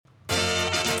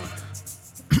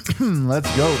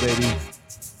Let's go, baby.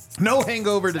 No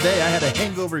hangover today. I had a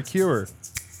hangover cure.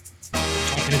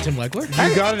 Talking to Tim Legler?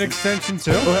 You got an extension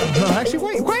too? Well,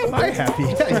 actually, why am I happy?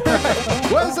 Yeah, you're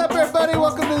right. What's up, everybody?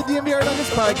 Welcome to the DMVR Nuggets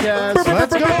podcast.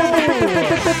 Let's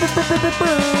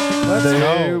go!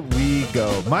 There we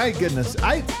go. My goodness.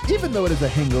 Even though it is a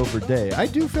hangover day, I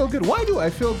do feel good. Why do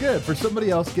I feel good? For somebody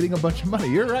else getting a bunch of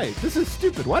money. You're right. This is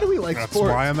stupid. Why do we like That's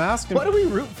sports? why I'm asking. Why do we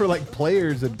root for like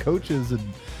players and coaches and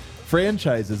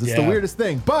franchises? It's the weirdest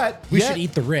thing. But We should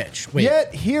eat the rich. Wait.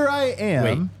 Yet here I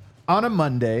am on a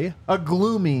Monday, a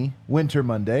gloomy winter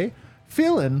Monday,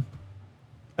 feeling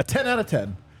a 10 out of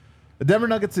 10. The Denver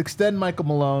Nuggets extend Michael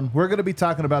Malone. We're going to be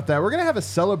talking about that. We're going to have a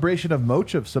celebration of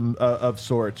Moch of some of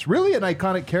sorts. Really an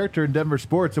iconic character in Denver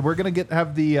sports, and we're going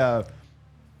to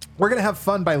we're going to have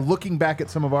fun by looking back at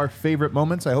some of our favorite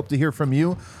moments. I hope to hear from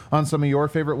you on some of your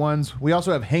favorite ones. We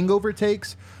also have hangover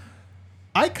takes.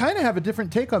 I kind of have a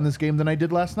different take on this game than I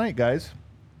did last night, guys.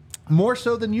 More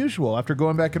so than usual after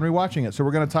going back and rewatching it. So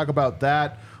we're going to talk about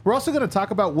that. We're also going to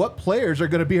talk about what players are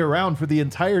going to be around for the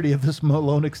entirety of this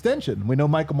Malone extension. We know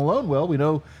Michael Malone will. We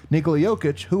know Nikola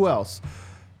Jokic. Who else?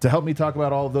 To help me talk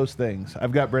about all of those things,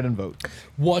 I've got Brendan Vogt.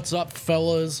 What's up,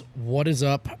 fellas? What is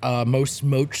up? Most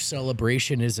Moch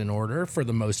celebration is in order for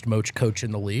the most Moch coach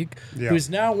in the league, who is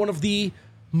now one of the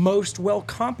most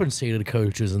well-compensated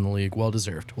coaches in the league.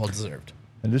 Well-deserved. Well-deserved.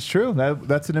 And it's true.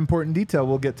 That's an important detail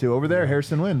we'll get to. Over there,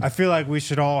 Harrison Wind. I feel like we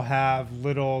should all have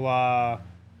little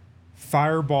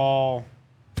fireball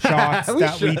shots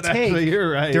that we take actually,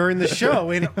 you're right. during the show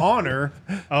in honor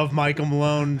of Michael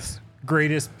Malone's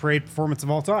greatest parade performance of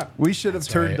all time. We should have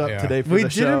turned right, up today for We the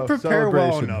show. didn't prepare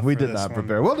well celebration. enough We for did this not one.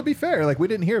 prepare. Well, to be fair, we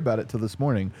didn't hear about it till this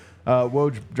morning.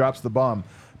 Woj drops the bomb.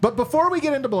 But before we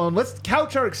get into Malone, let's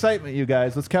couch our excitement, you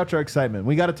guys. Let's couch our excitement.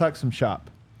 We got to talk some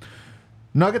shop.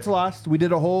 Nuggets lost. We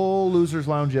did a whole losers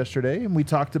lounge yesterday, and we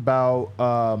talked about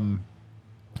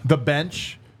the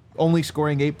bench only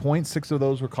scoring 8 points. 6 of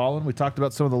those were Colin. We talked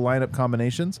about some of the lineup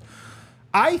combinations.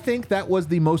 I think that was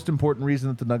the most important reason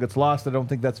that the Nuggets lost. I don't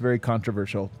think that's very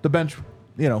controversial. The bench,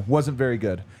 wasn't very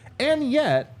good. And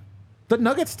yet, the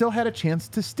Nuggets still had a chance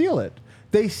to steal it.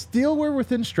 They still were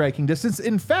within striking distance.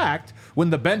 In fact, when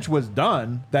the bench was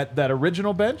done, that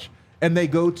original bench, and they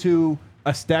go to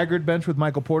a staggered bench with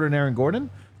Michael Porter and Aaron Gordon,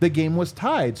 the game was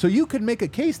tied. So you could make a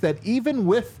case that even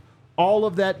with all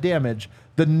of that damage,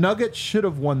 the Nuggets should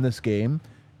have won this game,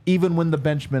 even when the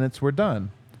bench minutes were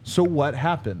done. So what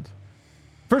happened?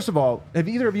 First of all, have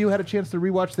either of you had a chance to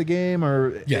rewatch the game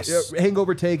or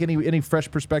hangover take, any fresh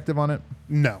perspective on it?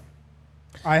 No.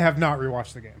 I have not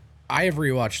rewatched the game. I have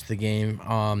rewatched the game.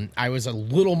 I was a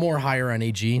little more higher on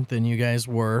AG than you guys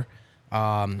were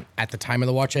at the time of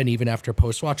the watch and even after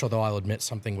post-watch, although I'll admit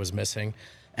something was missing.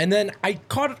 And then I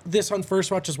caught this on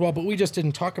first watch as well, but we just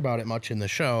didn't talk about it much in the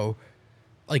show.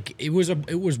 Like it was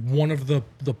one of the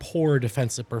poor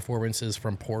defensive performances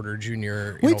from Porter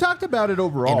Jr. We talked about it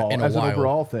overall in as while. an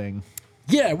overall thing.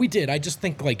 Yeah, we did. I just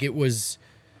think like it was,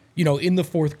 in the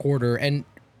fourth quarter and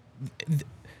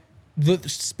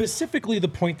specifically the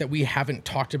point that we haven't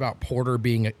talked about Porter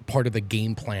being a part of the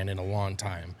game plan in a long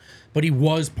time, but he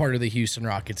was part of the Houston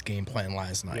Rockets game plan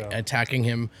last night, attacking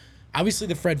him. Obviously,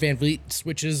 the Fred VanVleet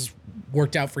switches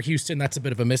worked out for Houston. That's a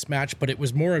bit of a mismatch, but it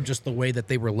was more of just the way that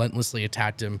they relentlessly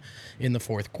attacked him in the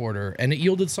fourth quarter, and it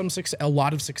yielded a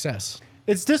lot of success.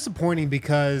 It's disappointing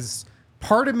because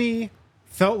part of me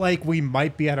felt like we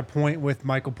might be at a point with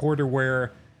Michael Porter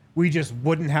where we just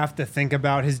wouldn't have to think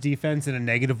about his defense in a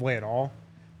negative way at all.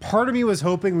 Part of me was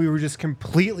hoping we were just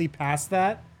completely past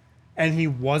that and he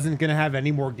wasn't going to have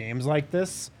any more games like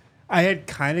this. I had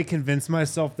kind of convinced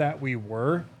myself that we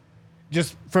were.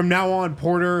 Just from now on,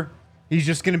 Porter, he's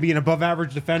just going to be an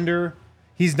above-average defender.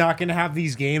 He's not going to have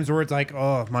these games where it's like,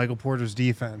 oh, Michael Porter's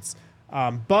defense.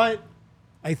 But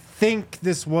I think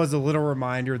this was a little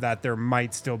reminder that there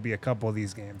might still be a couple of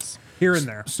these games here and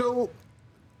there. So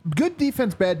good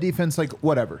defense, bad defense, like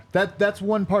whatever. That's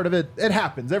one part of it. It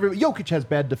happens. Jokic has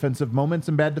bad defensive moments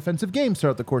and bad defensive games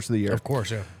throughout the course of the year. Of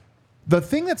course, yeah. The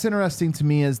thing that's interesting to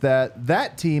me is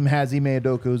that team has Ime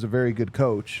Udoka, who's a very good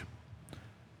coach.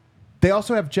 They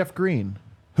also have Jeff Green,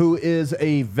 who is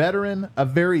a veteran, a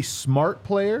very smart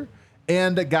player,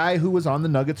 and a guy who was on the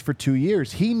Nuggets for 2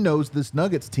 years. He knows this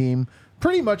Nuggets team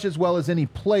pretty much as well as any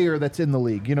player that's in the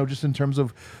league, just in terms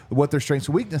of what their strengths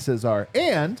and weaknesses are.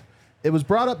 And it was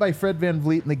brought up by Fred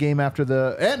VanVleet in the game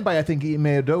and by, I think,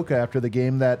 Ime Udoka after the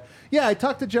game that, I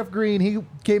talked to Jeff Green. He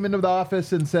came into the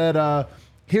office and said,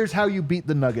 here's how you beat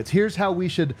the Nuggets. Here's how we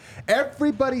should.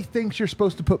 Everybody thinks you're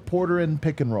supposed to put Porter in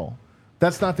pick and roll.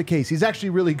 That's not the case. He's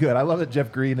actually really good. I love that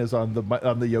Jeff Green is on the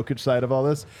Jokic side of all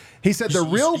this. He said the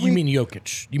real. You mean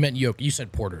Jokic? You meant Jokic. You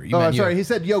said Porter. I'm sorry. He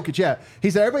said Jokic. Yeah,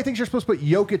 he said everybody thinks you're supposed to put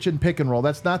Jokic in pick and roll.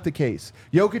 That's not the case.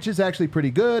 Jokic is actually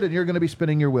pretty good, and you're going to be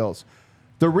spinning your wheels.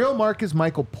 The real mark is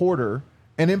Michael Porter,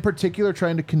 and in particular,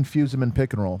 trying to confuse him in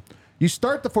pick and roll. You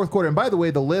start the fourth quarter, and by the way,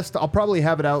 the list, I'll probably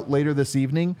have it out later this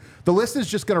evening. The list is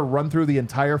just going to run through the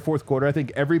entire fourth quarter. I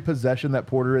think every possession that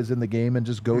Porter is in the game and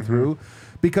just go through.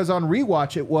 Because on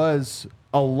rewatch, it was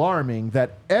alarming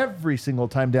that every single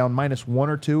time down minus 1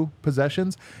 or 2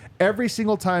 possessions, every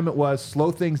single time it was slow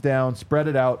things down, spread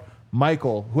it out.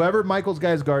 Michael, whoever Michael's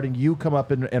guy is guarding, you come up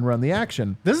and run the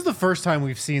action. This is the first time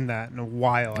we've seen that in a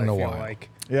while, I feel like.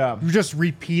 Yeah. Just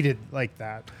repeated like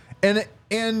that.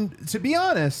 And to be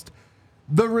honest,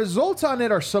 the results on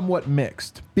it are somewhat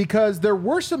mixed because there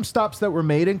were some stops that were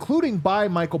made, including by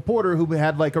Michael Porter, who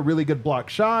had like a really good block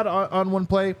shot on one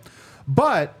play.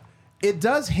 But it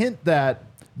does hint that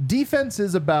defense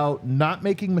is about not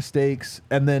making mistakes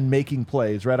and then making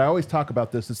plays, right? I always talk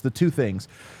about this. It's the two things.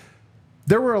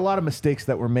 There were a lot of mistakes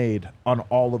that were made on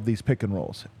all of these pick and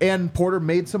rolls. And Porter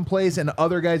made some plays and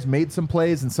other guys made some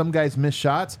plays and some guys missed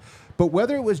shots. But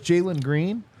whether it was Jalen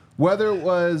Green, whether it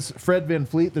was Fred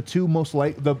VanVleet,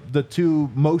 the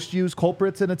two most used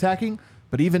culprits in attacking,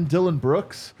 but even Dylan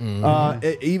Brooks,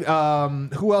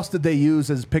 who else did they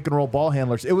use as pick and roll ball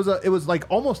handlers? It was like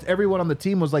almost everyone on the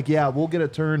team was like, yeah, we'll get a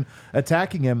turn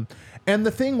attacking him. And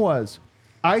the thing was,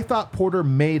 I thought Porter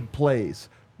made plays,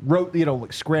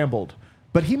 like scrambled,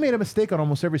 but he made a mistake on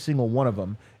almost every single one of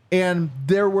them. And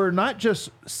there were not just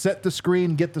set the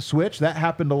screen, get the switch. That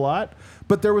happened a lot,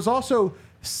 but there was also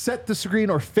set the screen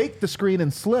or fake the screen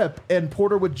and slip, and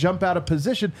Porter would jump out of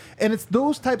position. And it's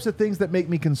those types of things that make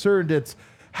me concerned. It's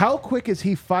how quick is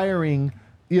he firing,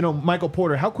 Michael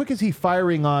Porter, how quick is he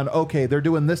firing on, okay, they're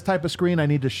doing this type of screen, I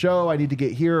need to show, I need to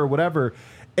get here or whatever.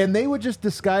 And they would just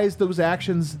disguise those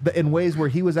actions in ways where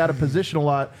he was out of position a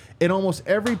lot. And almost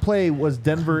every play was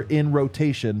Denver in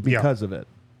rotation because of it.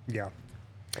 Yeah.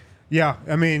 Yeah.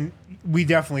 I mean, we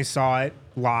definitely saw it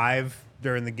live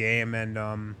during the game.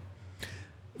 And,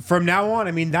 from now on,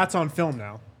 I mean, that's on film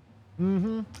now.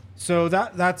 Mm-hmm. So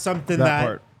that's something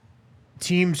that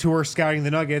teams who are scouting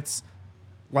the Nuggets,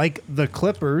 like the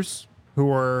Clippers,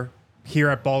 who are here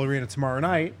at Ball Arena tomorrow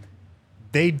night,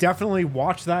 they definitely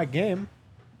watch that game.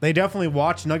 They definitely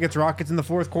watch Nuggets-Rockets in the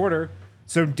fourth quarter.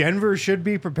 So Denver should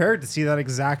be prepared to see that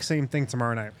exact same thing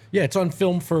tomorrow night. Yeah, it's on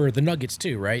film for the Nuggets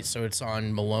too, right? So it's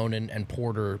on Malone and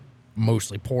Porter,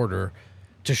 mostly Porter,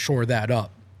 to shore that up.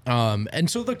 And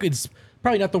so look, it's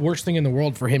probably not the worst thing in the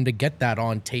world for him to get that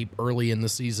on tape early in the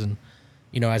season,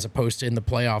 as opposed to in the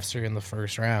playoffs or in the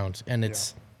first round. And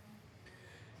it's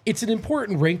an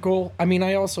important wrinkle. I mean,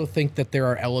 I also think that there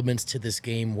are elements to this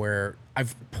game where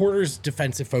Porter's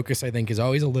defensive focus, I think, is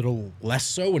always a little less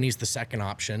so when he's the second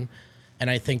option. And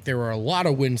I think there were a lot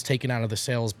of wins taken out of the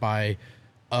sails by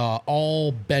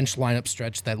all bench lineup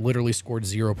stretch that literally scored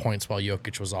 0 points while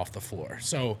Jokic was off the floor.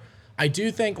 So I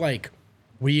do think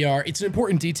it's an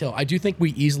important detail. I do think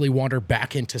we easily wander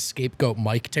back into scapegoat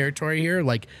Mike territory here.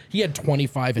 Like, he had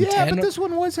 25 and 10. Yeah, but this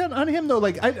one was on him, though.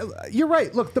 Like, you're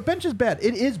right. Look, the bench is bad.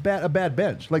 It is a bad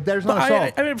bench. Like, there's not a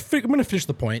solve. I'm going to finish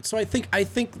the point. So I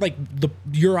think like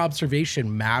your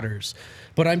observation matters.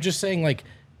 But I'm just saying, like,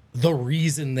 the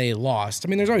reason they lost. I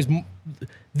mean, there's always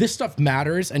this stuff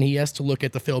matters, and he has to look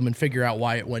at the film and figure out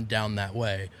why it went down that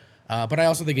way. But I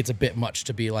also think it's a bit much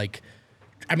to be like,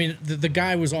 I mean, the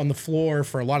guy was on the floor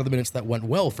for a lot of the minutes that went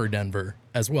well for Denver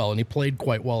as well, and he played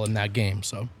quite well in that game.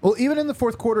 So, well, even in the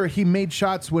fourth quarter, he made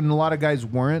shots when a lot of guys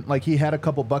weren't. Like, he had a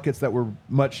couple buckets that were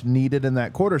much needed in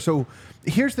that quarter. So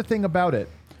here's the thing about it.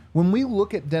 When we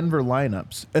look at Denver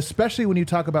lineups, especially when you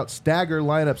talk about stagger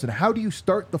lineups and how do you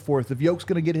start the fourth, if Yoke's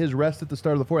going to get his rest at the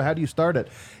start of the fourth, how do you start it?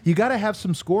 You got to have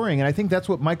some scoring. And I think that's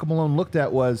what Michael Malone looked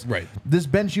at was, this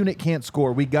bench unit can't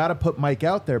score. We got to put Mike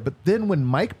out there. But then when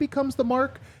Mike becomes the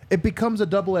mark, it becomes a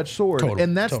double-edged sword.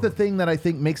 And that's the thing that I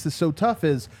think makes this so tough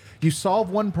is you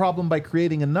solve one problem by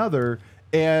creating another.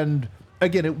 And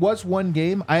again, it was one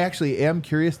game. I actually am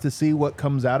curious to see what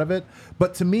comes out of it.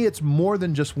 But to me, it's more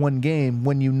than just one game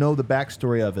when you know the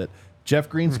backstory of it. Jeff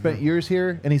Green spent years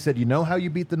here, and he said, you know how you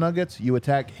beat the Nuggets? You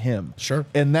attack him. Sure.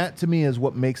 And that, to me, is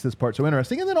what makes this part so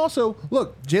interesting. And then also,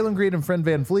 look, Jalen Green and Fred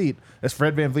VanVleet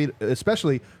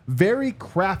especially, very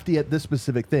crafty at this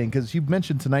specific thing. Because you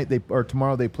mentioned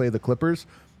tomorrow they play the Clippers.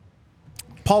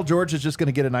 Paul George is just going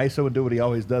to get an ISO and do what he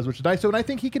always does, which is ISO, and I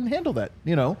think he can handle that,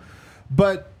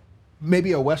 But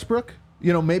maybe a Westbrook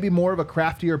maybe more of a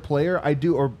craftier player.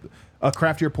 Or a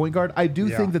craftier point guard. I do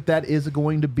think that is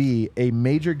going to be a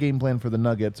major game plan for the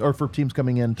Nuggets or for teams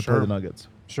coming in to play the Nuggets.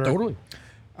 Sure. Totally.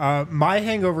 My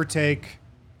hangover take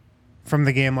from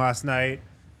the game last night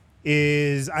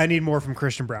is I need more from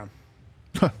Christian Brown.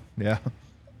 Yeah.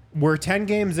 We're 10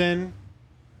 games in.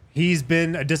 He's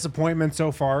been a disappointment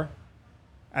so far.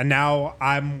 And now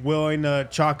I'm willing to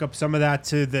chalk up some of that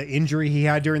to the injury he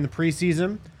had during the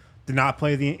preseason. Did not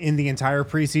play in the entire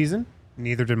preseason.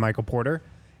 Neither did Michael Porter.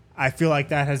 I feel like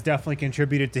that has definitely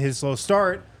contributed to his slow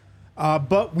start.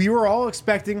 But we were all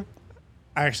expecting...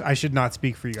 Actually, I should not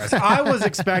speak for you guys. I was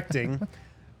expecting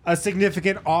a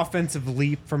significant offensive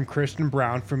leap from Christian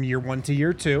Brown from year 1 to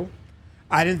year 2.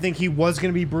 I didn't think he was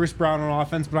going to be Bruce Brown on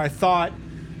offense, but I thought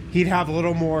he'd have a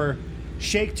little more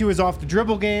shake to his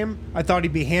off-the-dribble game. I thought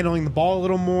he'd be handling the ball a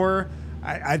little more.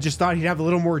 I just thought he'd have a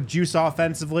little more juice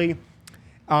offensively.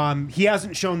 He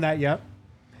hasn't shown that yet.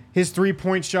 His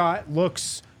three-point shot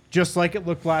looks just like it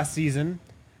looked last season.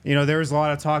 There was a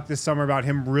lot of talk this summer about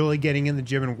him really getting in the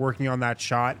gym and working on that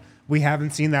shot. We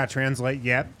haven't seen that translate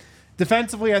yet.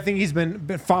 Defensively, I think he's been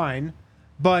fine,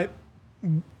 but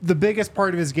the biggest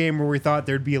part of his game where we thought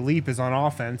there'd be a leap is on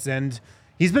offense, and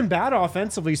he's been bad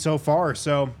offensively so far.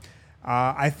 So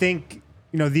I think,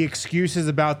 the excuses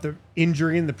about the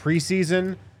injury in the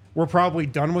preseason, we're probably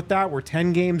done with that. We're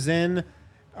 10 games in.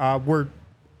 We're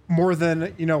more than, a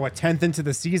 10th into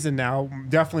the season now,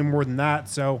 definitely more than that.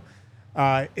 So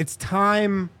it's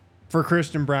time for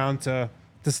Christian Brown to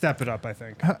step it up, I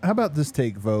think. How about this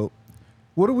take, Vote?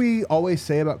 What do we always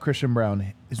say about Christian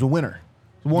Brown? He's a winner.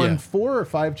 He's won 4 or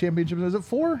 5 championships. Is it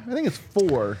 4? I think it's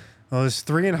 4. Well, there's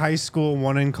 3 in high school,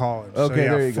 1 in college. Okay,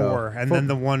 so, there you 4, go. And then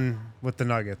the one with the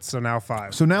Nuggets. So now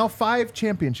 5. So now 5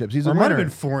 championships. He's a Or it winner. might have been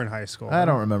 4 in high school. I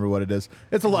don't remember what it is.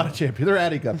 It's a lot of champions. They're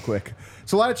adding up quick.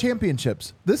 It's a lot of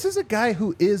championships. This is a guy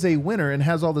who is a winner and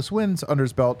has all this wins under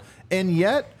his belt, and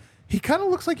yet he kind of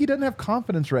looks like he doesn't have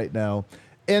confidence right now.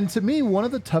 And to me, one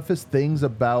of the toughest things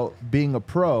about being a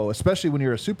pro, especially when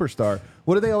you're a superstar,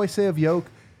 what do they always say of Yoke?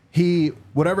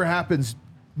 Whatever happens,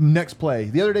 next play.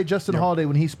 The other day, Justin Holiday,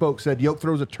 when he spoke, said Yoke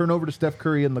throws a turnover to Steph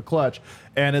Curry in the clutch,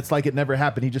 and it's like it never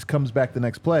happened. He just comes back the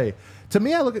next play. To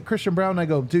me, I look at Christian Brown and I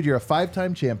go, dude, you're a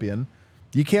 5-time champion.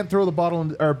 You can't throw the ball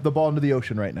into the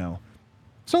ocean right now.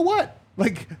 So what?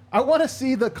 Like, I want to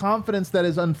see the confidence that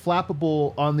is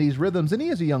unflappable on these rhythms. And he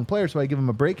is a young player, so I give him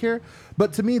a break here.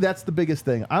 But to me, that's the biggest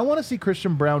thing. I want to see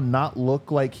Christian Brown not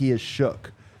look like he is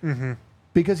shook. Mm-hmm.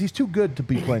 Because he's too good to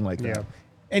be playing like that.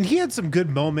 And he had some good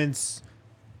moments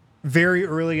very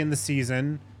early in the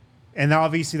season. And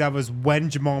obviously that was when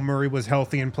Jamal Murray was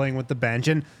healthy and playing with the bench.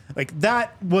 And like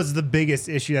that was the biggest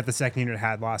issue that the second unit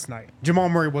had last night. Jamal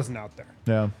Murray wasn't out there.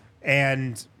 Yeah.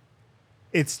 And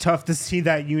it's tough to see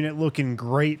that unit looking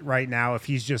great right now if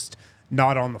he's just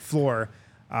not on the floor.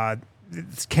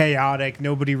 It's chaotic.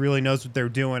 Nobody really knows what they're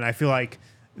doing. I feel like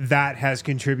that has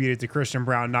contributed to Christian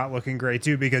Brown not looking great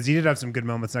too, because he did have some good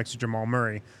moments next to Jamal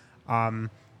Murray.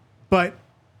 But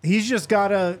he's got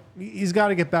to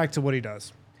get back to what he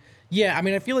does. Yeah, I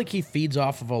mean, I feel like he feeds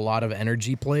off of a lot of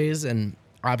energy plays, and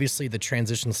obviously the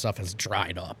transition stuff has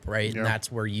dried up, right? Yeah. And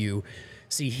that's where you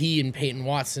see he and Peyton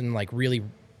Watson like really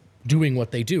doing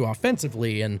what they do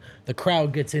offensively, and the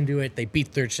crowd gets into it. They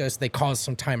beat their chest. They cause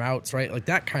some timeouts, right? Like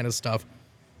that kind of stuff.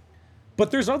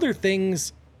 But there's other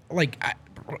things like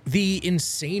the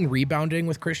insane rebounding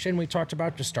with Christian we talked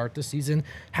about to start the season.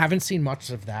 Haven't seen much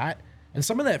of that. And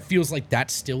some of that feels like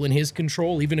that's still in his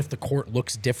control, even if the court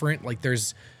looks different. Like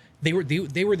they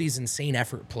were these insane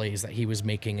effort plays that he was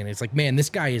making, and it's like, man, this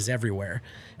guy is everywhere.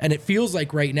 And it feels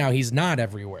like right now he's not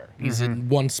everywhere. He's in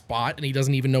one spot and he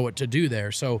doesn't even know what to do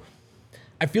there. So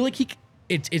I feel like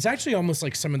it's actually almost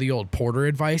like some of the old Porter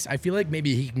advice. I feel like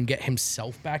maybe he can get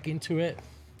himself back into it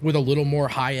with a little more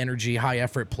high energy, high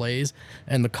effort plays,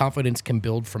 and the confidence can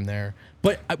build from there.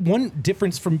 But one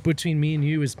difference between me and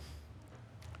you is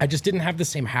I just didn't have the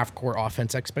same half-court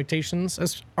offense expectations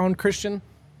as on Christian.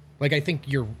 Like, I think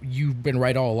you've been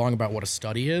right all along about what a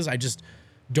study is. I just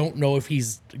don't know if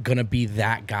he's going to be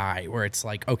that guy where it's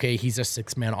like, okay, he's a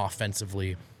 6-man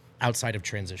offensively outside of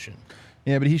transition.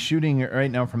 Yeah, but he's shooting right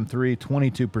now from 3,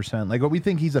 22%. Like, what we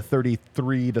think he's a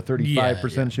 33 to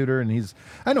 35% shooter, and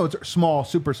I know it's a small,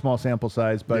 super small sample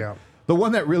size, but the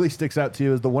one that really sticks out to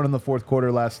you is the one in the fourth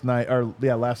quarter last night,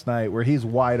 where he's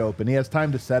wide open. He has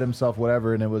time to set himself,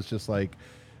 whatever, and it was just like,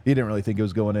 he didn't really think it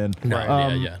was going in.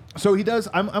 Right. So he does.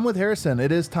 I'm with Harrison.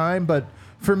 It is time, but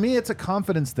for me, it's a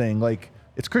confidence thing. Like,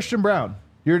 it's Christian Brown.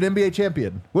 You're an NBA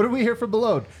champion. What do we hear from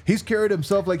Malone? He's carried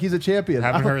himself like he's a champion.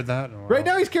 Haven't heard that in a while. Right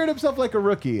now, he's carried himself like a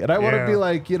rookie, and I want to be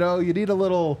like, you need a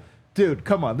little Dude,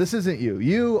 come on. This isn't you.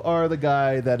 You are the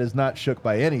guy that is not shook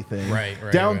by anything. Right.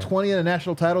 Down 20 in a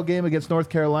national title game against North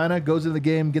Carolina, goes into the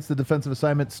game, gets the defensive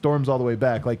assignment, storms all the way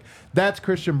back. Like, that's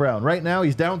Christian Braun. Right now,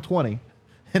 he's down 20.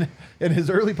 In his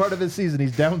early part of his season,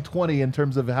 he's down 20 in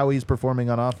terms of how he's performing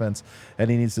on offense, and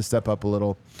he needs to step up a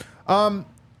little.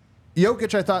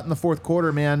 Jokic, I thought in the fourth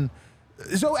quarter, man.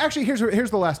 So actually,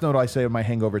 here's the last note I say of my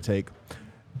hangover take.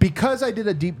 Because I did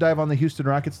a deep dive on the Houston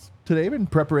Rockets today in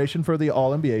preparation for the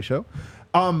All-NBA show,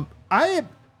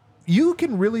 you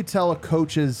can really tell a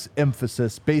coach's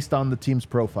emphasis based on the team's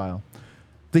profile.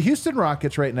 The Houston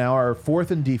Rockets right now are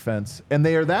fourth in defense, and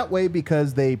they are that way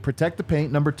because they protect the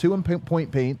paint, number 2 in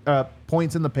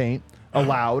points in the paint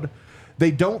allowed.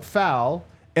 They don't foul,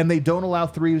 and they don't allow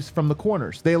threes from the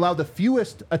corners. They allow the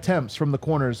fewest attempts from the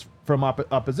corners from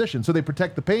opposition. So they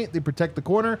protect the paint, they protect the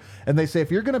corner, and they say, if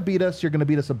you're going to beat us, you're going to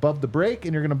beat us above the break,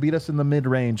 and you're going to beat us in the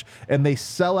mid-range. And they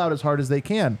sell out as hard as they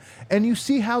can. And you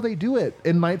see how they do it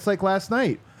in nights like last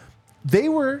night. They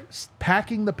were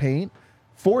packing the paint,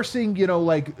 forcing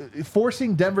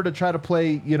Denver to try to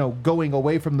play, going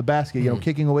away from the basket,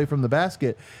 kicking away from the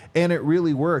basket. And it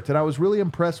really worked. And I was really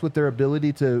impressed with their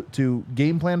ability to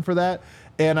game plan for that.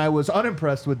 And I was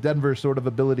unimpressed with Denver's sort of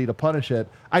ability to punish it.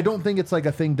 I don't think it's like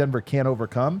a thing Denver can't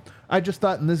overcome. I just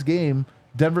thought in this game,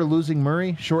 Denver losing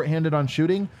Murray, shorthanded on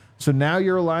shooting. So now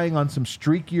you're relying on some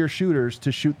streakier shooters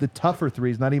to shoot the tougher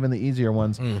threes, not even the easier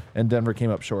ones. And Denver came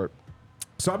up short.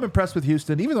 So I'm impressed with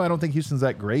Houston, even though I don't think Houston's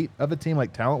that great of a team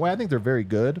like talent-wise. I think they're very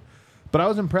good. But I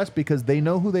was impressed because they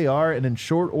know who they are, and in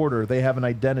short order, they have an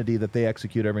identity that they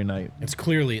execute every night. That's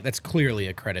clearly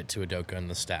a credit to Udoka and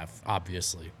the staff,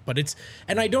 obviously. But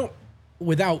I don't,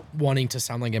 without wanting to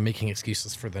sound like I'm making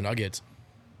excuses for the Nuggets,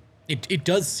 it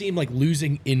does seem like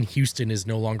losing in Houston is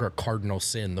no longer a cardinal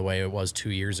sin the way it was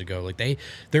 2 years ago. Like they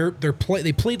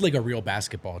played like a real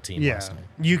basketball team last night.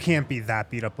 You can't be that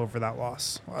beat up over that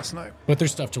loss last night. But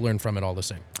there's stuff to learn from it all the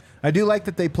same. I do like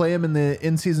that they play him in the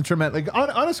in-season tournament. Like,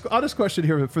 honest question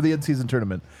here for the in-season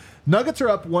tournament. Nuggets are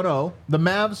up 1-0. The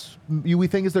Mavs, we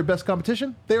think, is their best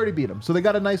competition. They already beat them. So they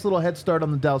got a nice little head start on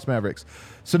the Dallas Mavericks.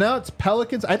 So now it's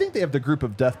Pelicans. I think they have the group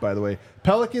of death, by the way.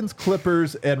 Pelicans,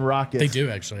 Clippers, and Rockets. They do,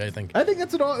 actually, I think. I think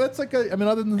that's it all. That's like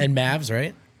other than... And Mavs,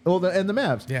 right? Well, and the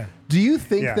Mavs. Yeah. Do you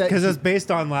think that... because it's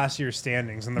based on last year's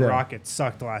standings, and the Rockets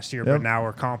sucked last year, but now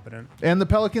we're competent. And the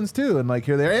Pelicans, too, and like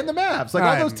here they are. And the Mavs. Like,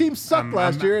 all those teams sucked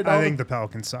last year. I think the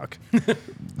Pelicans suck.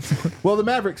 Well, the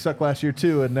Mavericks sucked last year,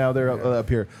 too, and now they're up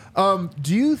here.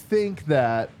 Do you think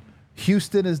that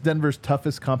Houston is Denver's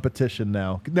toughest competition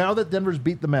now? Now that Denver's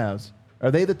beat the Mavs, are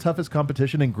they the toughest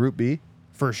competition in Group B?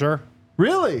 For sure.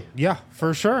 Really? Yeah,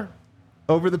 for sure.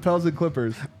 Over the Pels and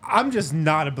Clippers. I'm just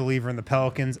not a believer in the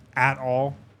Pelicans at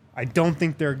all. I don't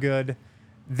think they're good.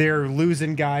 They're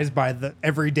losing guys by the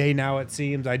every day now, it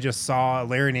seems. I just saw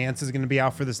Larry Nance is going to be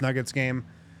out for this Nuggets game.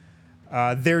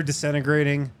 They're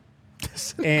disintegrating.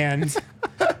 And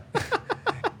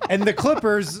the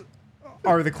Clippers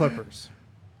are the Clippers.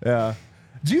 Yeah.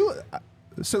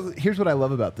 So here's what I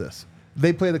love about this.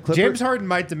 They play the Clippers. James Harden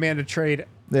might demand a trade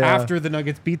after the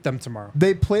Nuggets beat them tomorrow.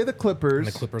 They play the Clippers. And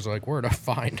the Clippers are like, we're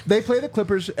fine. They play the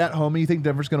Clippers at home, and you think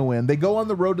Denver's going to win. They go on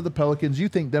the road to the Pelicans. You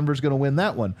think Denver's going to win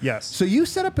that one. Yes. So you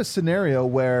set up a scenario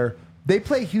where they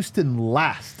play Houston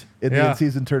last in the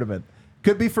in-season tournament.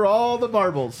 Could be for all the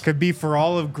marbles. Could be for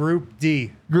all of Group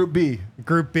D. Group B.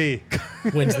 Group B.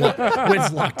 Wins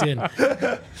locked in.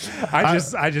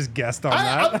 I just guessed on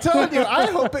that. I'm telling you, I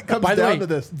hope it comes down to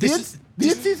this. The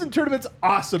in-season tournament's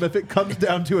awesome if it comes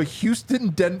down to a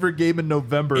Houston-Denver game in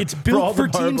November. It's built for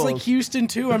teams like Houston,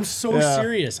 too. I'm so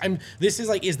serious.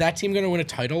 Is that team going to win a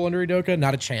title under Udoka?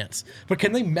 Not a chance. But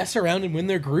can they mess around and win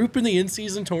their group in the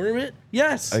in-season tournament?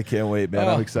 Yes. I can't wait, man.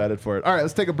 I'm excited for it. All right,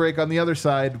 let's take a break. On the other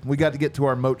side, we got to get to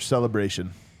our Moach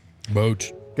celebration.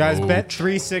 Moach. Guys,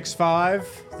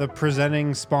 Bet365, the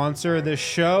presenting sponsor of this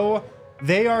show,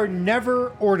 they are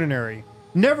never ordinary.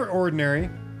 Never ordinary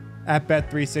at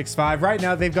Bet365. Right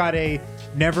now, they've got a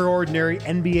never ordinary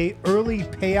NBA early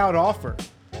payout offer.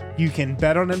 You can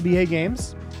bet on NBA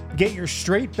games, get your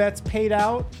straight bets paid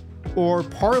out, or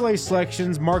parlay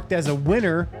selections marked as a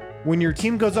winner when your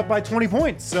team goes up by 20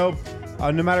 points. So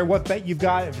no matter what bet you've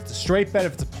got, if it's a straight bet,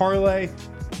 if it's a parlay,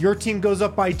 your team goes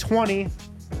up by 20,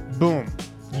 boom.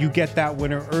 You get that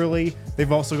winner early.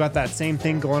 They've also got that same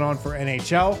thing going on for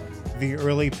NHL. The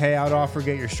early payout offer,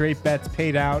 get your straight bets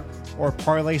paid out, or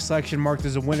parlay selection marked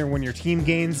as a winner when your team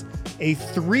gains a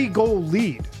 3-goal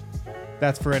lead.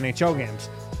 That's for NHL games.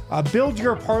 Build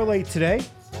your parlay today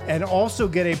and also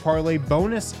get a parlay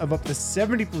bonus of up to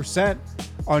 70%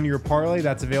 on your parlay.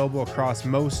 That's available across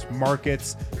most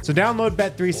markets. So download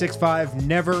Bet365,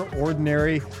 never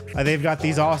ordinary. They've got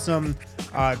these awesome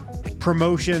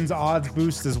promotions, odds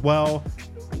boosts as well.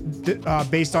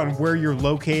 Based on where you're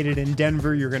located in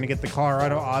Denver, you're going to get the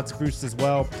Colorado odds boost as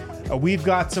well. We've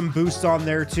got some boosts on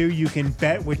there too. You can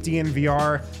bet with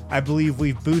DNVR. I believe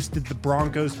we've boosted the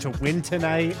Broncos to win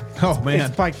tonight. Oh, man.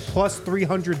 It's like plus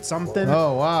 300 something.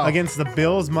 Oh, wow. Against the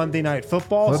Bills Monday Night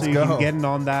Football. Let's so you go. can get in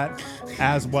on that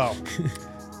as well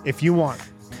if you want.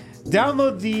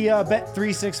 Download the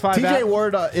Bet365 TJ app.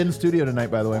 Ward in studio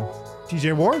tonight, by the way.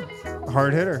 TJ Ward,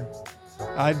 hard hitter.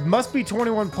 Must be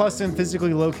 21 plus and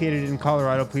physically located in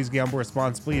Colorado. Please gamble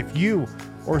responsibly. If you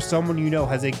or someone you know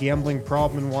has a gambling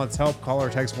problem and wants help, call or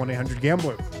text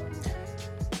 1-800-GAMBLER.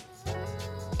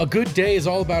 A good day is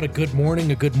all about a good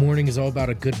morning. A good morning is all about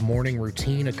a good morning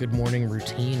routine. A good morning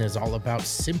routine is all about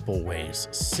simple ways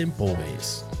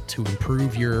to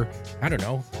improve your,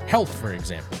 health, for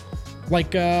example.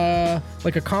 Like a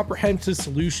comprehensive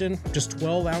solution, just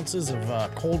 12 ounces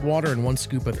of cold water and 1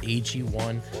 scoop of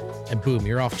AG1, and boom,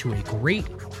 you're off to a great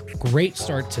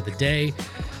start to the day.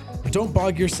 Don't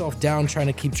bog yourself down trying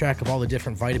to keep track of all the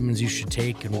different vitamins you should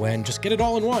take and when. Just get it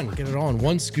all in one. Get it all in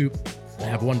 1 scoop and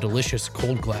have 1 delicious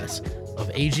cold glass of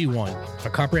AG1. A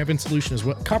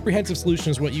comprehensive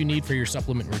solution is what you need for your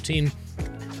supplement routine.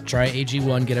 Try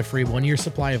AG1, get a free 1-year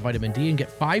supply of vitamin D, and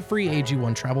get 5 free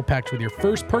AG1 travel packs with your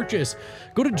first purchase.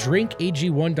 Go to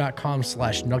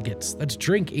drinkag1.com/nuggets. That's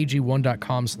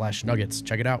drinkag1.com/nuggets.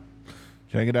 Check it out.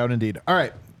 Check it out indeed. All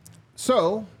right.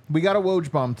 So we got a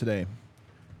Woj bomb today.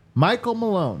 Michael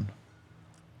Malone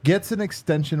gets an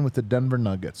extension with the Denver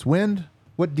Nuggets. Wind,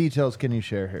 what details can you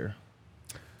share here?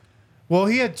 Well,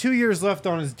 he had 2 years left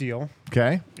on his deal.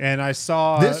 Okay. And I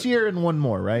saw... this year and 1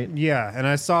 more, right? Yeah, and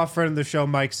I saw a friend of the show,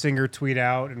 Mike Singer, tweet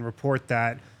out and report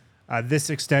that this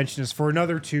extension is for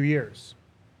another 2 years.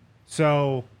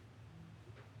 So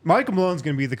Michael Malone's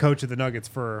going to be the coach of the Nuggets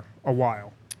for a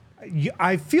while.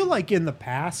 I feel like in the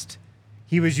past,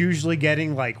 he was usually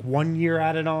getting like 1 year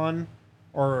added on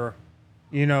or,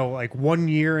 like 1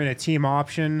 year in a team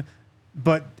option,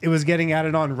 but it was getting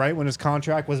added on right when his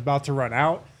contract was about to run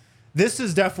out. This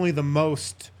is definitely the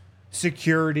most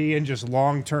security and just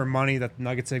long-term money that the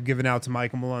Nuggets have given out to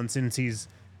Michael Malone since he's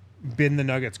been the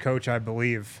Nuggets coach, I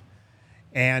believe.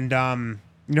 And,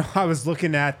 I was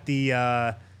looking at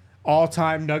the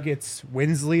all-time Nuggets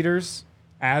wins leaders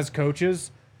as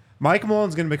coaches. Michael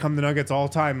Malone's going to become the Nuggets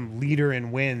all-time leader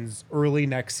in wins early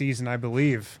next season, I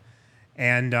believe.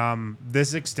 And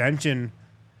this extension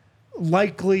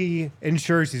likely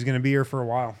ensures he's going to be here for a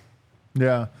while.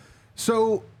 Yeah.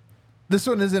 So this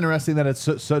one is interesting that it's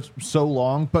so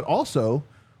long, but also,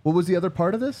 what was the other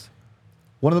part of this?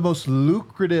 One of the most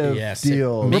lucrative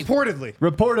deals. Reportedly. Per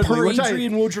which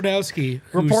Adrian Wojnarowski.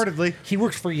 Reportedly. He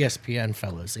works for ESPN,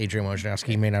 fellas. Adrian Wojnarowski.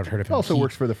 You may not have heard of him. Also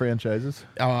works for the franchises.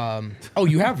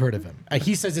 You have heard of him.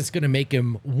 He says it's going to make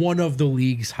him one of the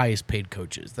league's highest paid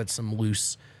coaches. That's some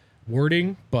loose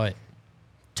wording, but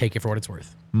take it for what it's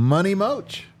worth. Money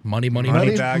Moach. Money bags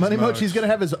Moach. He's going to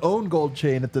have his own gold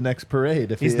chain at the next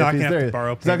parade. He's not going to have to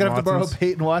borrow Peyton Watson's. He's not going to have to borrow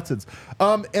Peyton Watson's.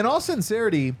 In all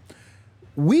sincerity,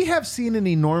 we have seen an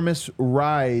enormous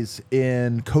rise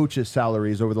in coaches'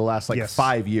 salaries over the last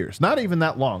 5 years. Not even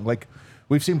that long. Like,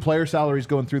 we've seen player salaries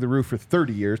going through the roof for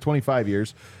 30 years, 25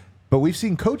 years. But we've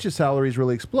seen coaches' salaries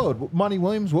really explode. Monty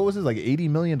Williams, what was it, like $80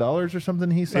 million or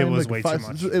something he signed? It was way too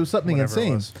much. It was something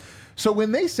insane. So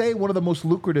when they say one of the most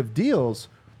lucrative deals,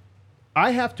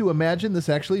 I have to imagine this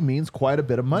actually means quite a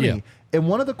bit of money. Yeah. And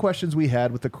one of the questions we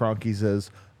had with the Cronkies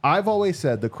is, I've always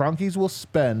said the Cronkies will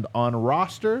spend on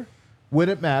roster when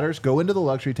it matters, go into the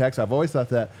luxury tax. I've always thought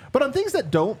that. But on things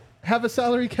that don't have a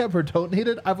salary cap or don't need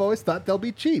it, I've always thought they'll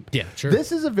be cheap. Yeah, sure.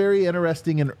 This is a very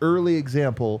interesting and early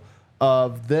example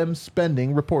of them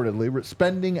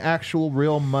spending actual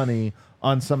real money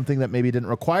on something that maybe didn't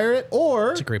require it, or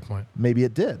That's a great point. maybe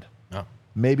it did. Oh.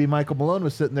 Maybe Michael Malone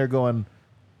was sitting there going,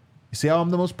 you see how I'm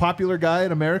the most popular guy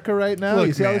in America right now? Look,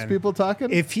 you see how man, these people talking?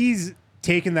 If he's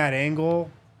taken that angle,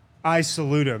 I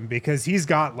salute him because he's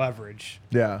got leverage.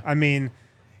 Yeah. I mean,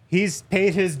 he's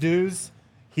paid his dues.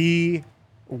 He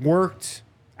worked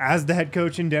as the head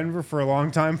coach in Denver for a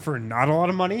long time for not a lot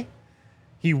of money.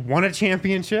 He won a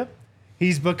championship.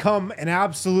 He's become an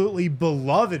absolutely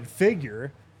beloved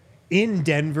figure in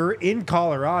Denver, in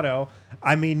Colorado.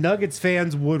 I mean, Nuggets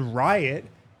fans would riot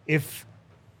if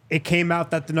it came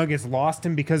out that the Nuggets lost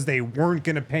him because they weren't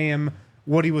going to pay him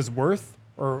what he was worth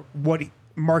or what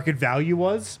market value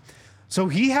was. So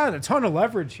he had a ton of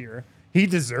leverage here. He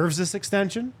deserves this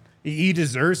extension. He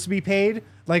deserves to be paid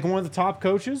like one of the top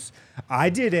coaches. I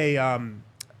did a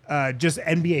just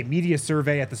NBA media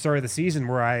survey at the start of the season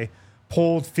where I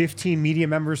polled 15 media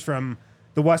members from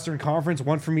the Western Conference,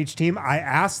 one from each team. I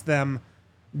asked them,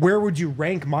 where would you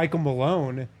rank Michael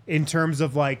Malone in terms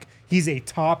of like he's a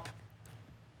top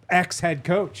X head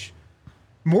coach?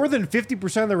 More than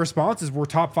 50% of the responses were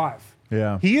top 5.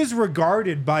 Yeah. He is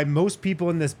regarded by most people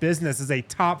in this business as a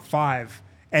top 5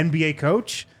 NBA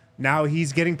coach. Now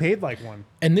he's getting paid like one.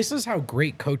 And this is how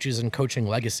great coaches and coaching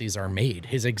legacies are made.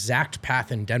 His exact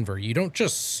path in Denver. You don't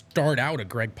just start out a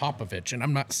Greg Popovich, and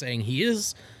I'm not saying he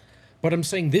is, but I'm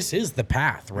saying this is the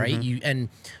path, right? Mm-hmm.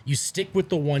 You stick with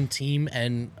the one team,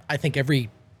 and I think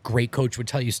every great coach would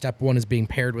tell you step one is being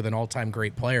paired with an all-time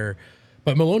great player.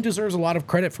 But Malone deserves a lot of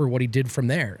credit for what he did from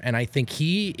there. And I think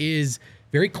he is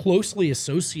very closely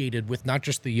associated with not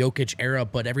just the Jokic era,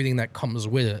 but everything that comes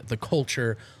with it, the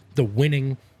culture, the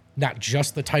winning, not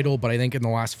just the title, but I think in the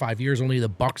last 5 years, only the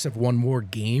Bucks have won more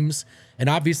games. And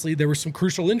obviously there were some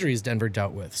crucial injuries Denver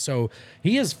dealt with. So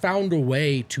he has found a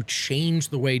way to change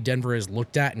the way Denver is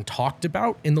looked at and talked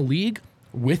about in the league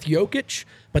with Jokic,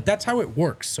 but that's how it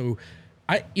works. So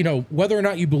whether or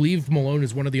not you believe Malone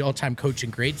is one of the all-time coaching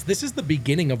greats, this is the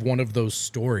beginning of one of those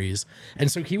stories.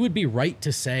 And so he would be right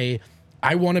to say,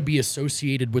 I want to be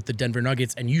associated with the Denver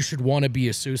Nuggets, and you should want to be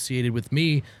associated with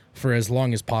me for as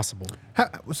long as possible.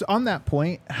 So on that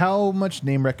point, how much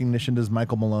name recognition does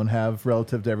Michael Malone have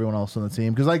relative to everyone else on the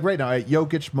team? Because like right now,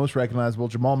 Jokic, most recognizable,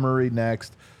 Jamal Murray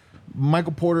next,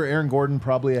 Michael Porter, Aaron Gordon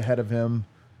probably ahead of him.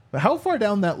 But how far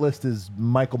down that list is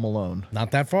Michael Malone?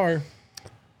 Not that far.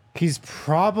 He's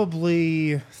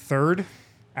probably third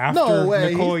after No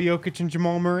way. Nikola Jokic and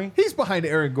Jamal Murray. He's behind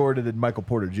Aaron Gordon and Michael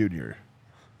Porter Jr.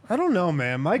 I don't know,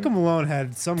 man. Michael Malone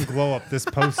had some glow up this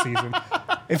postseason.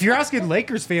 If you're asking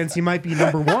Lakers fans, he might be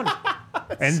number one.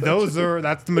 And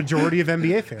that's the majority of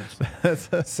NBA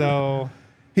fans. So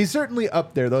he's certainly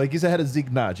up there, though. Like he's ahead of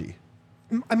Zeke Naji.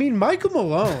 I mean, Michael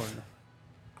Malone,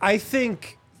 I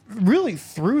think, really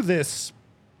through this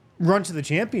run to the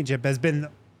championship has been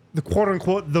the quote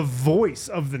unquote the voice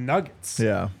of the Nuggets.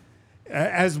 Yeah.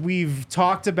 As we've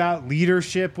talked about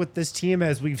leadership with this team,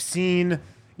 as we've seen,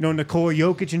 Nikola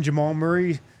Jokic and Jamal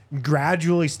Murray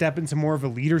gradually step into more of a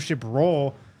leadership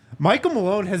role, Michael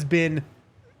Malone has been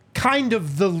kind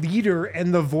of the leader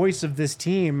and the voice of this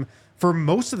team for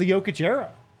most of the Jokic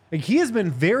era. Like he has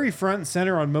been very front and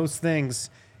center on most things,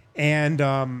 and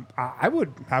I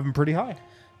would have him pretty high.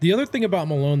 The other thing about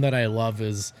Malone that I love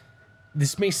is,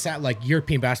 this may sound like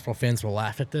European basketball fans will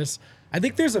laugh at this. I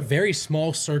think there's a very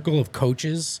small circle of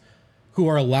coaches who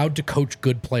are allowed to coach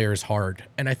good players hard.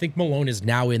 And I think Malone is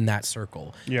now in that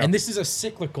circle. Yeah. And this is a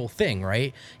cyclical thing,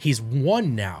 right? He's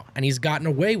won now, and he's gotten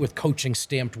away with coaching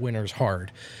stamped winners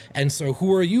hard. And so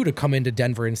who are you to come into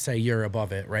Denver and say you're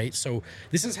above it, right? So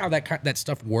this is how that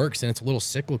stuff works, and it's a little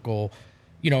cyclical.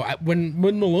 When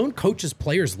Malone coaches,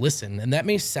 players listen, and that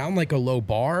may sound like a low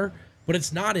bar, but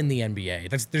it's not in the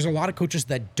NBA. There's a lot of coaches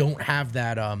that don't have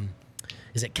that,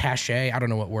 is it cachet? I don't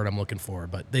know what word I'm looking for,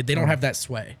 but they don't have that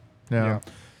sway. Yeah.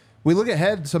 We look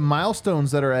ahead, some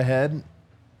milestones that are ahead.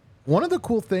 One of the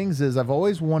cool things is I've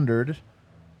always wondered,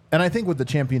 and I think with the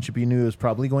championship you knew it was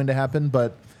probably going to happen,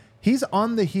 but he's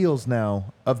on the heels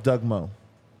now of Doug Moe.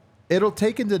 It'll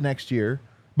take into next year,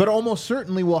 but almost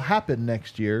certainly will happen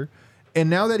next year. And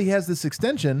now that he has this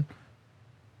extension,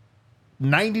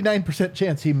 99%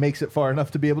 chance he makes it far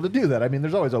enough to be able to do that. I mean,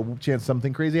 there's always a chance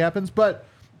something crazy happens, but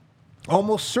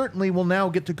almost certainly will now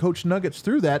get to coach Nuggets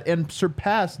through that and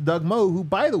surpass Doug Moe, who,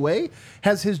 by the way,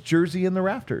 has his jersey in the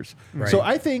rafters. Right. So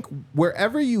I think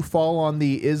wherever you fall on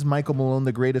the is Michael Malone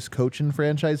the greatest coach in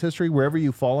franchise history, wherever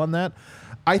you fall on that,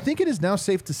 I think it is now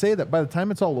safe to say that by the time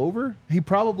it's all over, he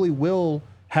probably will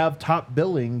have top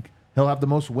billing. He'll have the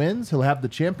most wins. He'll have the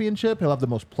championship. He'll have the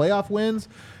most playoff wins.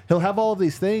 He'll have all of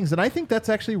these things. And I think that's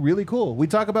actually really cool. We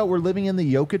talk about we're living in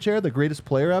the Jokic era, the greatest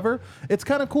player ever. It's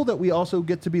kind of cool that we also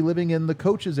get to be living in the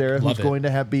coach's era, who's going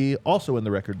to be also in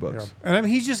the record books. Yeah. And I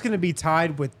mean, he's just going to be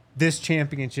tied with this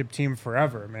championship team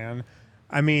forever, man.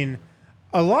 I mean,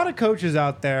 a lot of coaches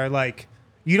out there, like,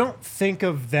 you don't think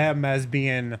of them as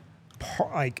being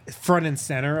like front and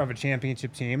center of a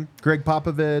championship team. Greg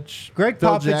Popovich,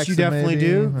 Phil Jackson, you definitely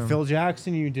do. Phil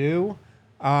Jackson, you do.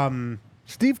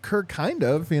 Steve Kerr, kind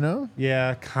of,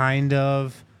 Yeah, kind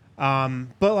of.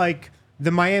 But like the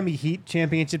Miami Heat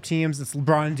championship teams, it's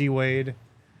LeBron and D Wade.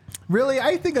 Really,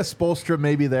 I think a Spoelstra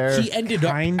maybe there. He ended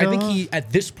up. I think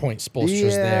at this point,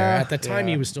 Spoelstra's there. At the time,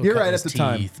 he was still. You're right at the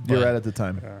time. You're right at the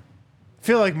time. I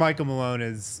feel like Michael Malone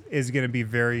is going to be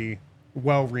very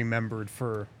well remembered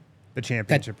for the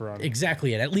championship run.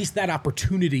 Exactly. And at least that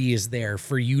opportunity is there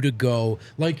for you to go,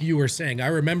 like you were saying. I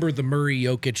remember the Murray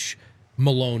Jokic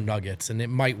Malone Nuggets, and it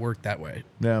might work that way.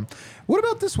 Yeah. What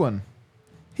about this one?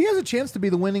 He has a chance to be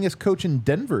the winningest coach in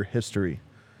Denver history.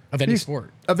 Of any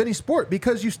sport. Of any sport,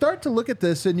 because you start to look at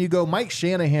this and you go, Mike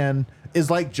Shanahan is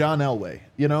like John Elway,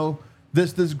 you know,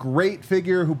 this great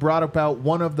figure who brought about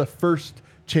one of the first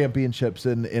championships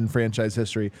in franchise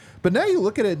history. But now you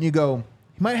look at it and you go,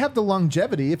 he might have the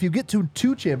longevity. If you get to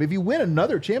if you win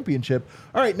another championship,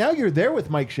 all right, now you're there with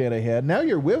Mike Shanahan. Now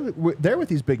you're there with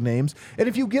these big names. And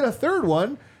if you get a third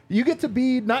one, you get to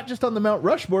be not just on the Mount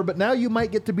Rushmore, but now you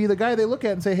might get to be the guy they look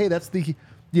at and say, hey, that's the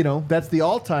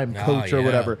all-time coach or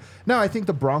whatever. Now, I think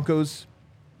the Broncos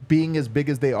being as big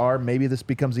as they are, maybe this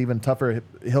becomes even tougher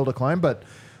hill to climb, but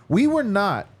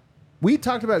we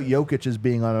talked about Jokic as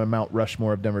being on a Mount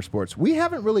Rushmore of Denver sports. We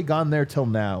haven't really gone there till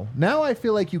now. Now I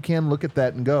feel like you can look at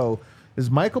that and go, is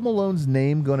Michael Malone's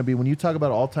name going to be, when you talk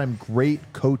about all-time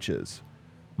great coaches,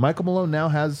 Michael Malone now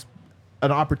has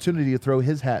an opportunity to throw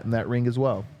his hat in that ring as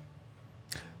well.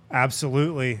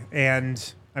 Absolutely.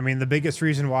 And I mean, the biggest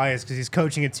reason why is because he's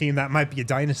coaching a team that might be a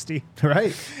dynasty.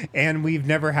 Right. And we've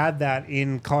never had that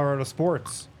in Colorado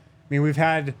sports. I mean, we've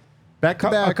had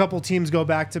back-to-back. A couple teams go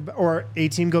back to, or a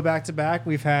team go back to back.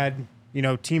 We've had,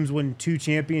 teams win 2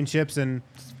 championships in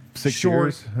 6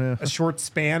 years. Yeah. A short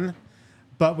span.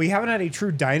 But we haven't had a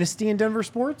true dynasty in Denver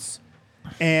sports.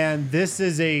 And this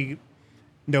is a,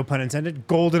 no pun intended,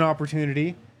 golden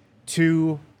opportunity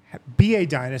to be a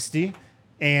dynasty.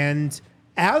 And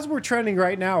as we're trending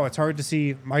right now, it's hard to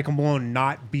see Michael Malone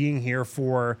not being here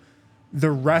for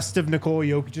the rest of Nikola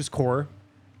Jokic's core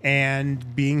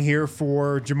and being here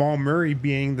for Jamal Murray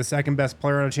being the second best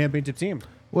player on a championship team.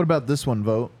 What about this one,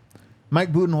 Vote?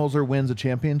 Mike Budenholzer wins a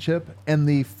championship, and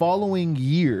the following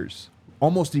years,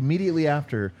 almost immediately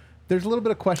after, there's a little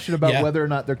bit of question about whether or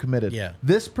not they're committed. Yeah.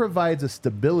 This provides a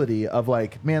stability of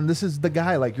like, man, this is the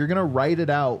guy. Like, you're going to write it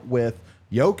out with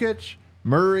Jokic,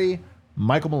 Murray,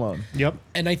 Michael Malone. Yep.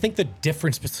 And I think the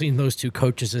difference between those two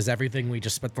coaches is everything we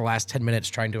just spent the last 10 minutes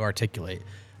trying to articulate.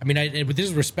 I mean, with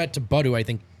his respect to Bud, I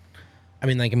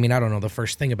don't know the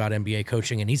first thing about NBA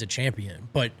coaching, and he's a champion,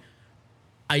 but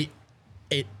a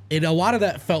lot of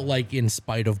that felt like in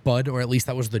spite of Bud, or at least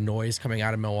that was the noise coming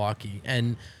out of Milwaukee.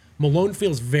 And Malone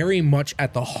feels very much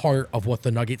at the heart of what the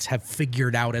Nuggets have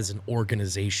figured out as an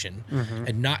organization,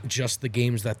 and not just the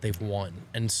games that they've won.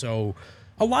 And so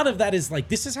a lot of that is like,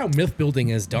 this is how myth building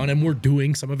is done, and we're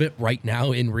doing some of it right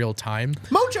now in real time.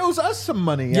 Moch owes us some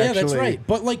money, yeah, actually. That's right.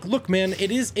 But like, look, man,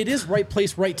 it is right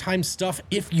place, right time stuff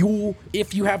if you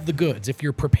have the goods, if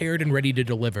you're prepared and ready to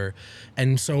deliver.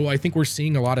 And so I think we're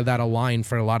seeing a lot of that align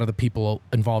for a lot of the people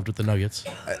involved with the Nuggets.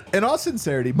 In all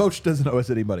sincerity, Moch doesn't owe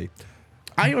us any money.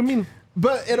 I mean,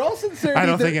 but in all sincerity, I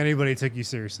don't think anybody took you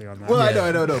seriously on that. Well,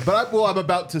 I know. But I'm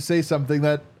about to say something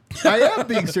that I am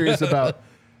being serious about.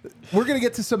 We're going to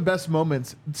get to some best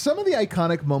moments. Some of the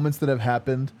iconic moments that have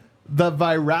happened, the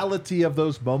virality of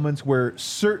those moments were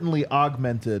certainly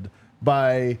augmented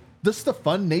by just the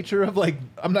fun nature of, like,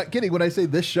 I'm not kidding when I say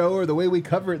this show or the way we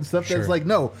cover it and stuff. Sure. That's like,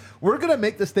 no, we're going to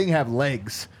make this thing have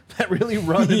legs that really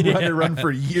run and run and run for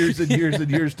years and years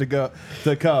and years to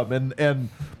come. And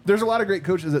there's a lot of great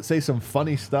coaches that say some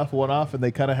funny stuff one off and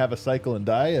they kind of have a cycle and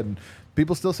die. And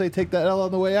people still say take that L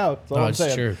on the way out. That's all I'm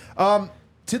saying. True.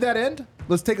 To that end,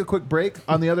 let's take a quick break.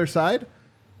 On the other side,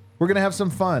 we're going to have some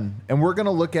fun, and we're going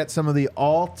to look at some of the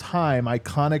all-time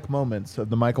iconic moments of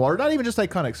the Michael, or not even just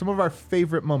iconic, some of our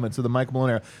favorite moments of the Michael Malone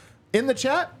era. In the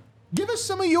chat, give us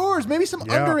some of yours, maybe some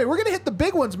underrated. We're going to hit the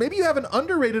big ones. Maybe you have an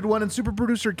underrated one, and Super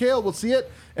Producer Kale will see it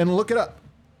and look it up.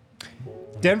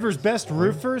 Denver's best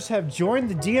roofers have joined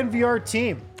the DNVR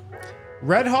team.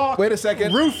 Red Hawk Wait a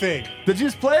second. Roofing. Did you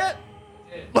just play it?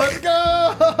 Let's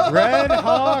go! Red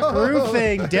Hawk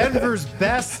Roofing, Denver's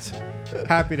best.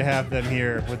 Happy to have them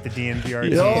here with the DNVR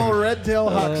team. Yo, Red Tail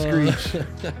Hawk Screech.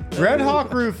 Red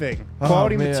Hawk Roofing,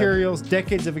 quality materials,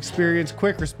 decades of experience,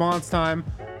 quick response time.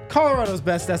 Colorado's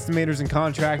best estimators and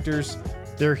contractors.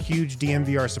 They're huge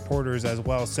DNVR supporters as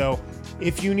well. So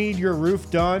if you need your roof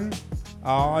done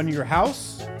on your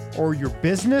house or your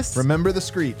business, remember the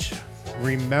Screech.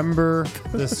 Remember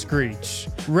the Screech.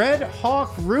 Red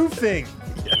Hawk Roofing.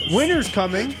 Yes. Winter's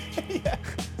coming. Yeah.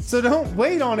 So don't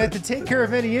wait on it to take care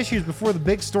of any issues before the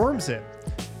big storms hit.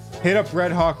 Hit up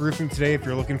Red Hawk Roofing today if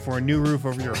you're looking for a new roof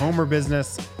over your home or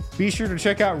business. Be sure to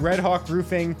check out Red Hawk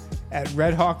Roofing at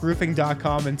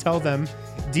redhawkroofing.com and tell them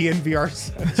DNVR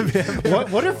sent you.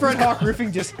 What if Red Hawk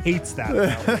Roofing just hates that?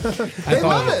 They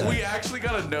love it. We actually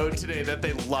got a note today that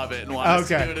they love it and want us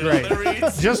to do it in great. other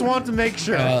reads. Just want to make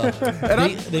sure.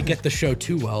 They get the show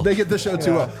too well. They get the show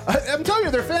too well. I'm telling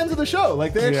you, they're fans of the show.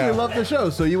 Like, they actually love the show.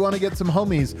 So you want to get some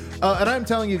homies. And I'm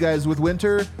telling you guys, with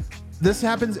winter, This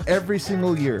happens every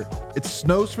single year. It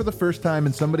snows for the first time,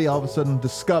 and somebody all of a sudden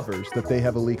discovers that they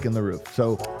have a leak in the roof.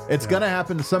 So it's going to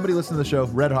happen to somebody listening to the show,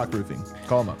 Red Hawk Roofing.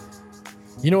 Call them up.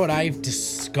 You know what I've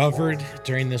discovered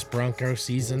during this Broncos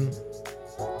season?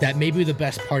 That maybe the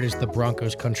best part is the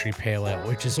Broncos Country Pale Ale,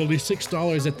 which is only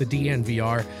 $6 at the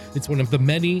DNVR. It's one of the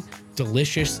many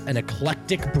delicious and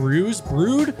eclectic brews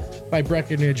brewed by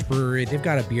Breckenridge Brewery. They've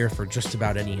got a beer for just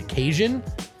about any occasion.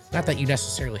 Not that you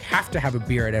necessarily have to have a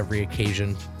beer at every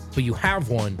occasion, but you have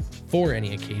one for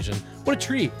any occasion. What a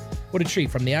treat. What a treat.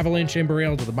 From the Avalanche Amber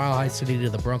Ale to the Mile High City to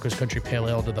the Broncos Country Pale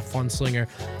Ale to the Fun Slinger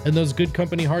and those Good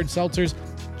Company hard seltzers.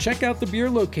 Check out the beer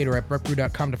locator at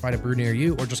breckbrew.com to find a brew near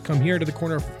you, or just come here to the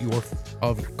corner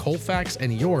of Colfax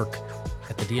and York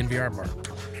at the DNVR bar.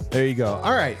 There you go.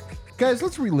 All right, guys,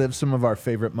 let's relive some of our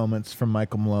favorite moments from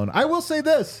Michael Malone. I will say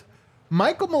this.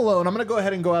 Michael Malone, I'm going to go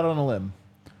ahead and go out on a limb.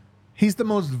 He's the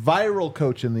most viral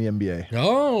coach in the NBA.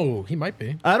 Oh, he might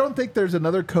be. I don't think there's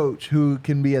another coach who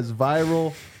can be as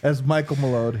viral as Michael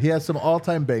Malone. He has some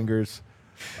all-time bangers.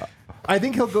 I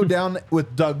think he'll go down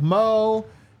with Doug Moe.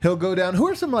 He'll go down. Who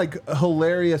are some like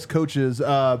hilarious coaches?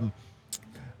 Man,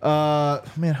 how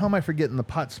am I forgetting the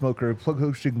pot smoker?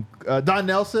 Don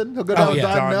Nelson. He'll go down with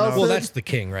Don Nelson. Well, that's the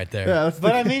king right there. Yeah,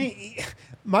 But I mean,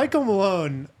 Michael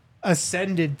Malone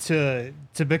ascended to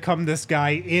become this guy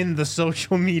in the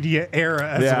social media era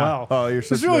as well. Oh, you're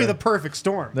It's really the perfect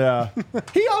storm. Yeah.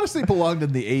 He honestly belonged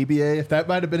in the ABA, if that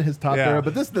might have been his top era,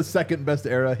 but this is the second best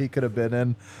era he could have been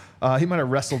in. He might have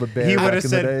wrestled a bear. He would have back in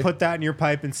the day. said, "Put that in your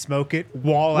pipe and smoke it,"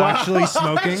 while actually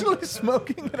smoking. Actually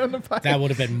smoking it on the pipe. That would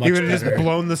have been much He would better. have just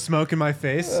blown the smoke in my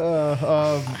face.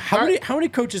 How many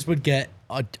coaches would get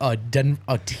a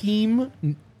team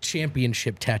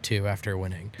championship tattoo after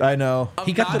winning? I know.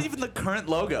 He got not the- even the current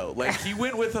logo. Like he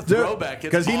went with a throwback.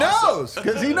 Because he awesome. knows.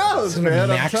 Because he knows, man.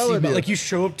 I'm telling you. Like you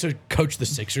show up to coach the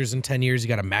Sixers in 10 years, you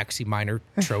got a Maxi Minor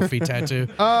trophy tattoo.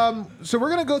 So we're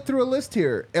going to go through a list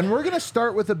here, and we're going to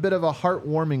start with a bit of a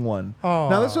heartwarming one.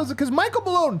 Now, this was because Michael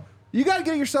Malone, you got to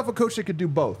get yourself a coach that could do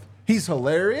both. He's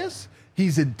hilarious.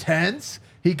 He's intense.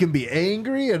 He can be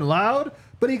angry and loud,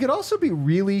 but he could also be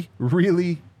really,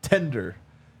 really tender.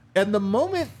 And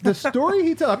the story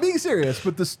he tells, I'm being serious,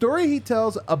 but the story he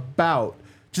tells about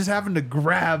just having to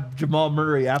grab Jamal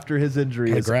Murray after his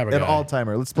injury is an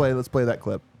all-timer. Let's play that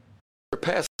clip.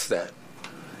 Past that.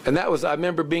 And that was, I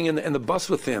remember being in the bus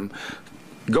with him,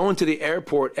 going to the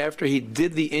airport after he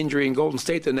did the injury in Golden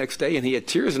State the next day, and he had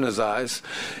tears in his eyes.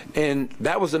 And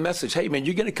that was the message. Hey, man,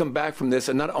 you're going to come back from this,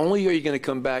 and not only are you going to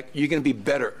come back, you're going to be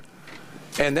better.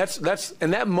 And that's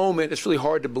in that moment, it's really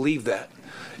hard to believe that.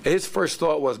 And his first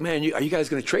thought was, man, are you guys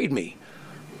going to trade me?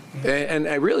 And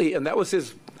that was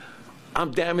his,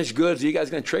 I'm damaged goods. Are you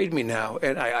guys going to trade me now?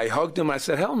 And I hugged him. I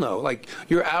said, hell no. Like,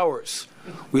 you're ours.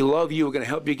 We love you. We're going to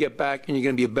help you get back, and you're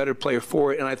going to be a better player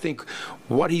for it. And I think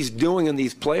what he's doing in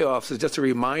these playoffs is just a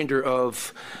reminder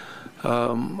of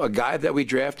a guy that we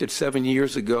drafted 7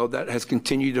 years ago that has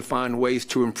continued to find ways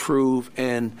to improve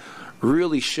and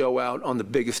really show out on the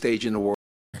biggest stage in the world.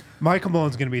 Michael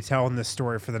Malone's going to be telling this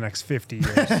story for the next 50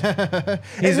 years.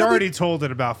 He's already told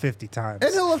it about 50 times.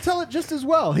 And he'll tell it just as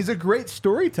well. He's a great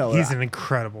storyteller. He's an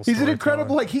incredible storyteller.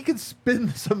 like, he can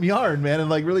spin some yarn, man,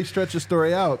 and like really stretch a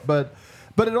story out. But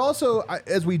it also,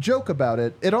 as we joke about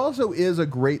it, it also is a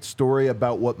great story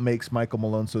about what makes Michael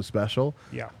Malone so special.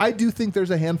 Yeah. I do think there's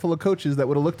a handful of coaches that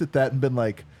would have looked at that and been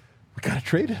like, we got to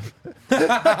trade him. You're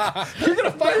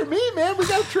going to fire me, man. We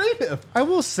got to trade him. I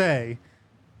will say,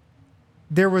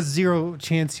 there was zero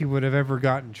chance he would have ever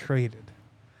gotten traded.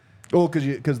 Oh,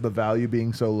 because the value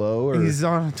being so low? Or? He's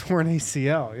on a torn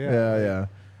ACL, Yeah.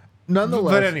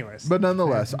 Nonetheless, But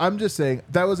I'm just saying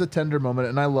that was a tender moment,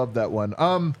 and I love that one.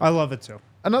 I love it too.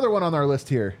 Another one on our list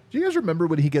here. Do you guys remember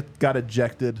when he got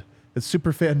ejected? And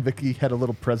Superfan Vicky had a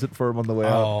little present for him on the way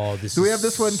out. Do we have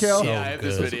this one, Cal? Yeah, I have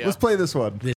this video. Let's play this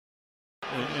one.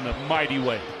 In a mighty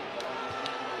way.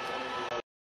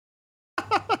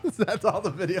 That's all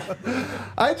the video.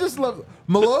 I just love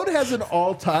Malone has an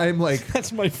all-time like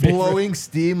That's my favorite. blowing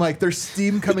steam, like there's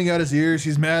steam coming out his ears.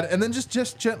 He's mad, and then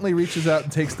just gently reaches out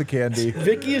and takes the candy.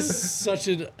 Vicky is such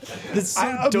a. It's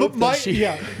so dope.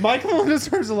 Michael Malone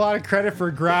deserves a lot of credit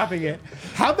for grabbing it.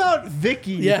 How about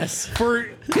Vicky? Yes. For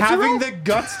having the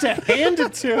guts to hand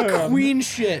it to him Queen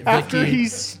shit, after Vicky.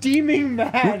 he's steaming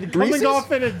mad, coming Reese's?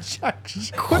 off an ejection.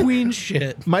 Queen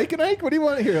shit. Mike and Ike, what do you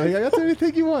want here? Like, I got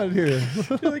anything you want here.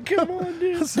 Like, come on,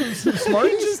 dude. some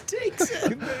Smarties? He just takes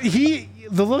it.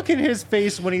 The look in his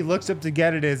face when he looks up to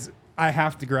get it is, I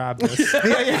have to grab this.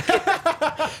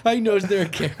 I know there are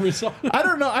cameras on. I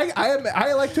don't know.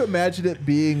 I like to imagine it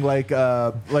being like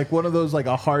one of those like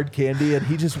a hard candy, and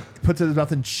he just puts it in his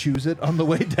mouth and chews it on the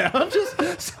way down,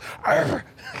 just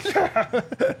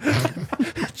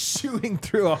chewing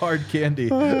through a hard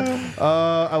candy.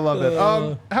 I love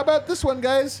it. How about this one,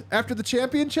 guys? After the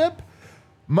championship,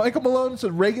 Michael Malone's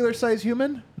a regular size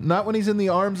human, not when he's in the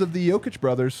arms of the Jokic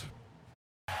brothers.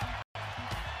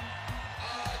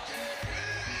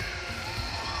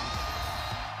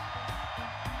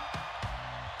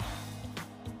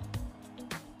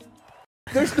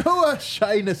 There's no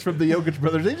shyness from the Jokic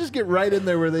brothers. They just get right in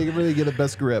there where they really get a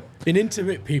best grip. An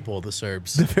intimate people, the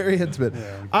Serbs. Very intimate.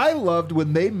 Yeah. I loved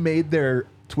when they made their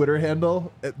Twitter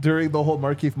handle during the whole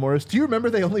Markieff Morris. Do you remember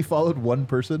they only followed one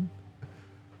person?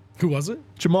 Who was it?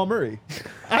 Jamal Murray.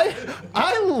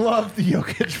 I love the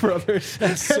Jokic brothers.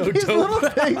 That's so these dope. little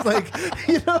things, like,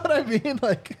 you know what I mean?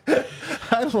 Like,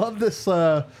 I love this.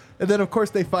 And then, of course,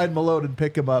 they find Malone and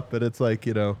pick him up, and it's like,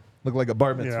 look like a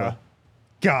bar mitzvah. Yeah.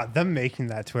 God, them making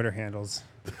that Twitter handles.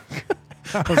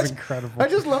 That was incredible. I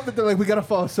just love that they're like, we got to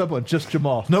follow someone, just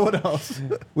Jamal. No one else.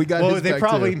 We got his they back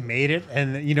probably too. made it,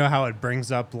 and you know how it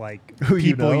brings up like Who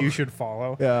people you know. you should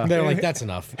follow. Yeah. They're like, that's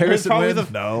enough. Harrison probably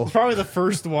Wind? No. It's probably the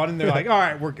first one, and they're like, all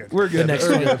right, we're good. We're good.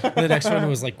 The next one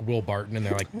was like Will Barton, and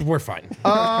they're like, we're fine.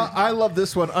 I love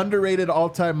this one. Underrated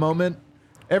all-time moment.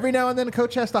 Every now and then a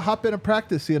coach has to hop in a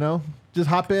practice, Just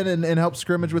hop in and help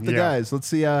scrimmage with the guys. Let's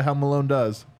see how Malone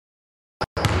does.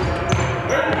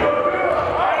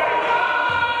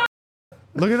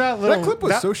 Look at that little. That clip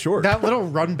was so short. That little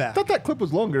run back. I thought that clip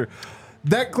was longer.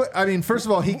 That clip, I mean, first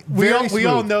of all, we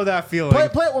all know that feeling.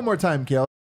 Play it one more time, Kale.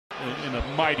 In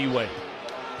a mighty way.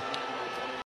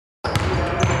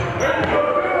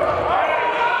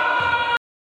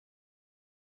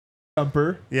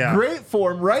 Jumper. Yeah. Great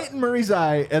form, right in Murray's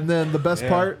eye. And then the best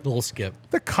part, Little skip.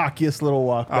 the cockiest little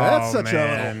walk back. That's such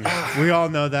man. We all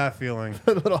know that feeling.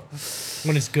 a little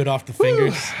When it's good off the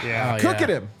fingers. Yeah. Oh, cooking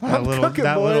him. That I'm little cooking,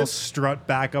 little boys. strut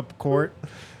back up court.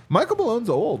 Michael Malone's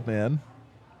old, man.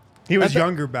 He was At that-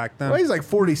 younger back then. Well, he's like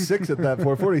 46 at that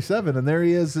point, 47, and there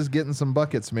he is, just getting some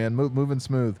buckets, man, moving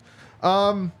smooth.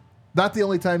 Not the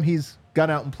only time he's gone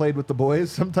out and played with the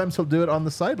boys. Sometimes he'll do it on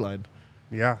the sideline.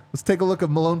 Yeah. Let's take a look at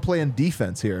Malone playing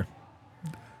defense here.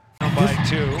 Down by 2.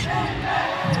 Parsons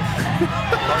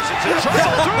in trouble.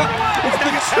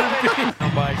 Nuggets have it.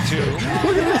 Down by 2.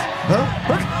 Look at this.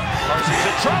 Parsons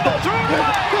in trouble.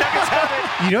 Nuggets have it.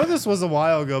 You know this was a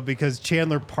while ago because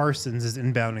Chandler Parsons is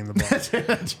inbounding the ball.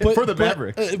 For the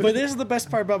Mavericks. But this is the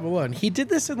best part about Malone. He did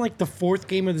this in like the 4th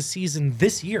game of the season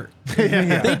this year. They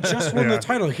just won the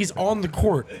title. He's on the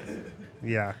court.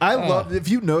 Yeah. I love, if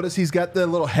you notice, he's got the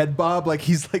little head bob, like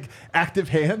he's like active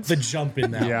hands. The jump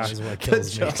in that Yeah. one is what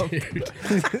kills me, jump. dude.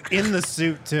 In the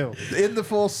suit too. In the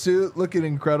full suit, looking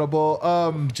incredible.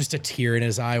 Just a tear in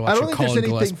his eye I watching don't think there's Colin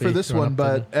anything Gillespie for this throwing one,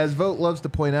 up but as Vogt loves to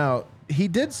point out, he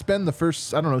did spend the first,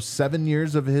 7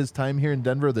 years of his time here in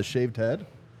Denver with a shaved head.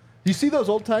 You see those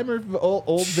old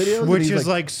videos? Which And he's is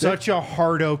like such a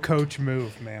hardo coach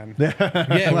move, man.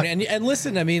 yeah, and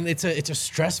listen, I mean, it's a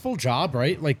stressful job,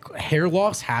 right? Like hair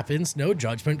loss happens, no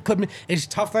judgment. It's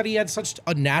tough that he had such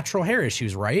a natural hair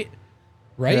issues, right?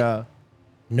 Right? Yeah.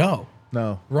 No,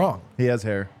 wrong. He has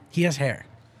hair. He has hair.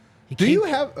 Do you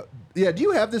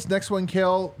have this next one,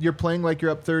 Kale? You're playing like you're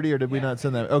up 30, or did we not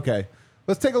send that? Okay.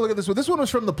 Let's take a look at this one. This one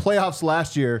was from the playoffs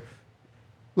last year.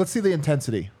 Let's see the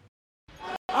intensity.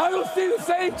 I don't see the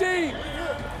same team.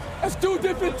 That's 2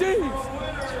 different teams.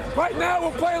 Right now,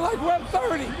 we're playing like we're up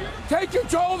 30. Take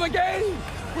control of the game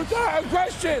with our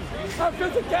aggression, our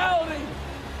physicality.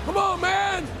 Come on,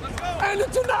 man. End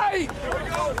it tonight.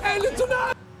 End it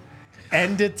tonight.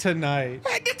 End it tonight.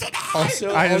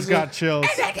 Also, I just got chills.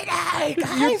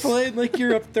 You're playing like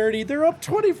you're up 30. They're up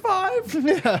 25.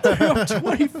 They're up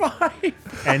 25.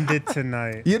 End it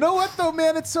tonight. You know what, though,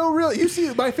 man? It's so real. You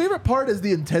see, my favorite part is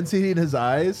the intensity in his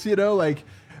eyes, like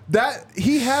that.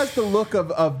 He has the look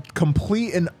of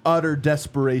complete and utter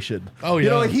desperation. Oh,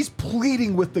 yeah. Like he's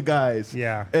pleading with the guys.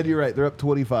 Yeah. And you're right. They're up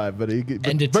 25, but they're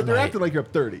tonight. acting like you're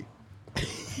up 30.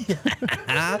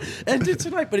 And did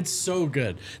tonight, but it's so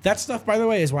good. That stuff, by the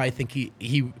way, is why I think he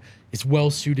is well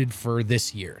suited for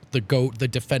this year, the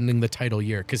defending the title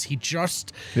year, because he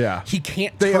can't.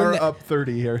 They turn are that, up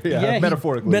 30 here. Yeah,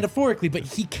 metaphorically, but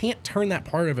he can't turn that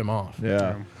part of him off.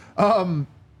 Yeah.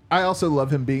 I also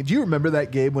love him being. Do you remember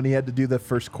that game when he had to do the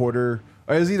first quarter?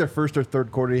 Or it was either first or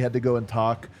third quarter. He had to go and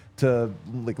talk to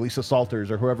like Lisa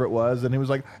Salters or whoever it was, and he was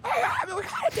like,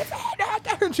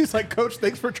 and she's like, "Coach,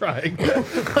 thanks for trying.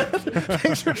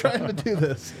 Thanks for trying to do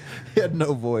this." He had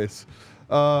no voice.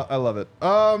 I love it.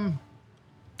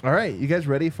 All right, you guys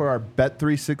ready for our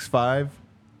Bet365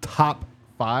 top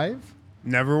 5?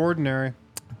 Never ordinary.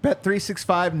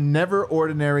 Bet365 never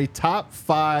ordinary top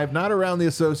 5, not around the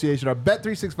association. Our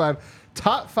Bet365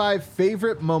 top 5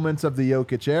 favorite moments of the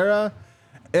Jokic era.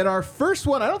 And our first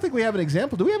one, I don't think we have an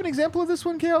example. Do we have an example of this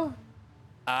one, Kale?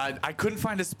 I couldn't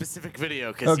find a specific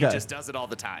video because he just does it all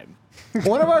the time.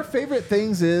 One of our favorite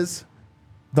things is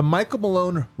the Michael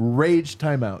Malone rage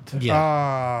timeout.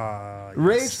 Yeah.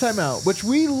 Rage timeout, which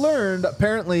we learned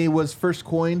apparently was first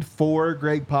coined for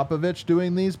Greg Popovich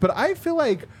doing these. But I feel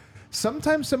like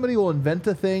sometimes somebody will invent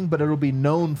a thing, but it'll be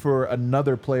known for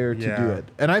another player to do it.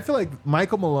 And I feel like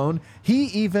Michael Malone, he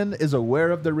even is aware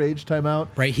of the rage timeout.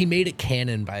 Right. He made it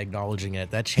canon by acknowledging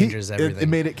it. That changes everything. It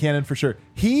made it canon for sure.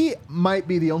 He might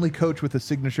be the only coach with a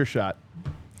signature shot.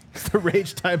 The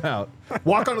rage timeout.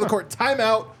 Walk onto the court,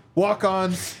 timeout, walk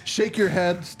on, shake your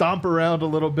head, stomp around a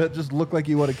little bit, just look like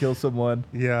you want to kill someone.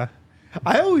 Yeah.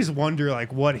 I always wonder,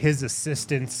 like, what his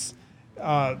assistants'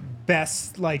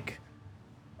 best, like,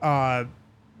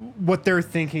 what they're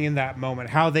thinking in that moment,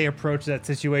 how they approach that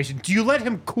situation. Do you let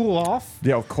him cool off?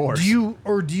 Yeah, of course. Do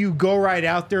you go right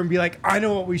out there and be like, I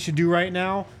know what we should do right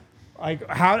now? Like,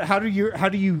 how do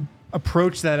you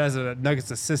approach that as a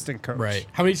Nuggets assistant coach? Right.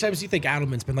 How many times do you think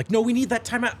Adelman's been like, no, we need that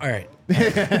timeout? All right.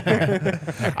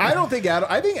 I don't think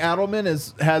I think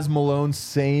Adelman has Malone's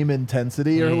same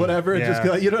intensity or whatever. Yeah.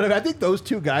 Just, you know what I mean? I think those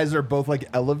two guys are both like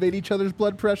elevate each other's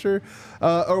blood pressure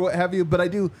or what have you. But I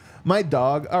do. My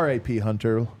dog, R.I.P.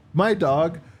 Hunter. My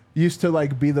dog used to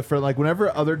like be the friend. Like whenever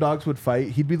other dogs would fight,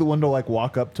 he'd be the one to like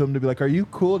walk up to him to be like, "Are you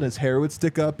cool?" And his hair would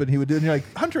stick up, and he would do. And you're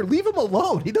like, "Hunter, leave him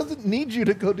alone. He doesn't need you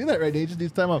to go do that right now. He just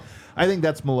needs timeout." I think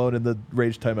that's Malone in the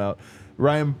rage timeout.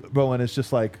 Ryan Bowen is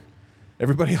just like.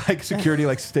 Everybody like security,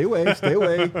 like stay away, stay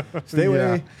away, stay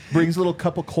away. Brings a little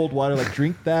cup of cold water, like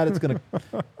drink that. It's gonna,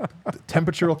 the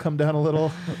temperature will come down a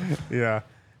little. Yeah,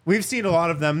 we've seen a lot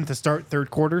of them to start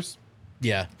third quarters.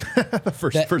 Yeah. The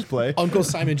first play. Uncle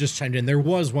Simon just chimed in. There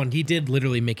was one. He did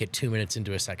literally make it 2 minutes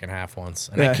into a second half once.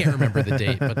 And I can't remember the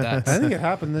date, but that's... I think it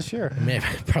happened this year. Maybe,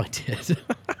 it probably did.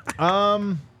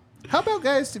 How about,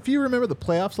 guys, if you remember the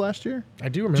playoffs last year? I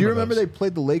do remember. Do you remember those. they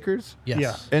played the Lakers? Yes.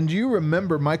 Yeah. And do you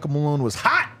remember Michael Malone was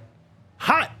hot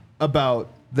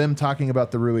about them talking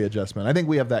about the Rui adjustment? I think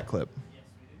we have that clip.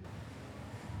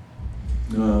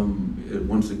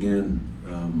 Once again,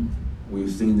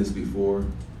 we've seen this before,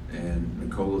 and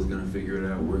Nicola's going to figure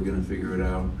it out. We're going to figure it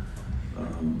out.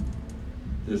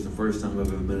 This is the first time I've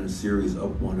ever been in a series up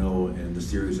 1-0, and the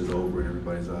series is over in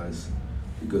everybody's eyes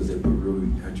because they put Rui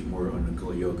Hachimura on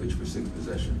Nikola Jokic for 6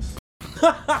 possessions.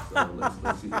 So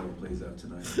let's see how it plays out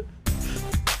tonight.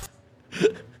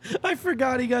 I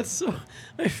forgot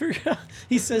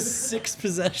he says 6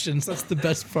 possessions. That's the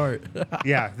best part.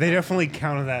 Yeah, they definitely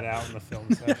counted that out in the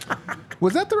film session.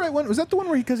 Was that the right one? Was that the one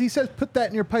where because he says put that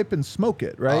in your pipe and smoke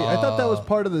it, right? I thought that was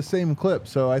part of the same clip.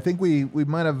 So I think we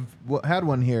might have had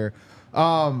one here.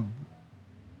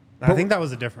 I think that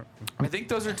was a different one. I think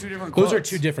those are 2 different quotes. Those are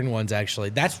 2 different ones, actually.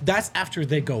 That's after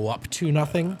they go up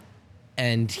 2-0,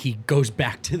 and he goes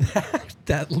back to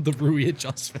the Rui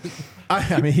adjustment.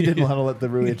 I mean, he didn't want to let the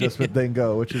Rui adjustment thing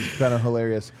go, which is kind of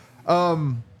hilarious.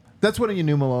 That's when you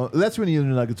knew Malone. That's when you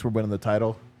knew Nuggets were winning the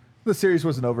title. The series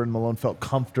wasn't over, and Malone felt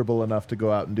comfortable enough to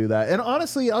go out and do that. And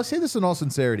honestly, I'll say this in all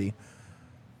sincerity.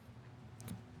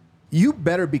 You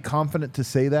better be confident to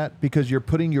say that because you're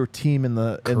putting your team in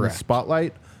the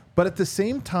spotlight. But at the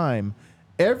same time,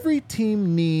 every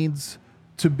team needs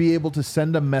to be able to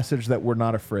send a message that we're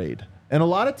not afraid. And a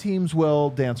lot of teams will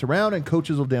dance around and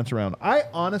coaches will dance around. I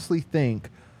honestly think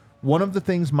one of the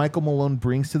things Michael Malone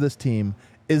brings to this team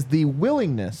is the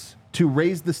willingness to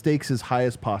raise the stakes as high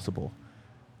as possible.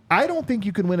 I don't think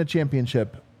you can win a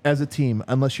championship as a team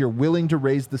unless you're willing to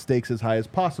raise the stakes as high as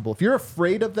possible. If you're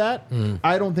afraid of that,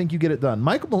 I don't think you get it done.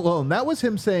 Michael Malone, that was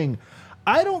him saying,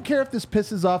 I don't care if this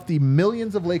pisses off the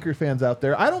millions of Laker fans out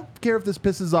there. I don't care if this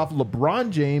pisses off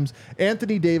LeBron James,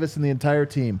 Anthony Davis, and the entire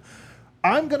team.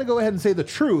 I'm going to go ahead and say the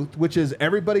truth, which is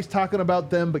everybody's talking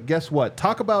about them, but guess what?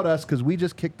 Talk about us because we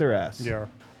just kicked their ass. Yeah.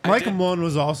 Michael Malone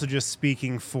was also just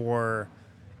speaking for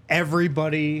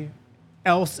everybody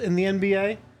else in the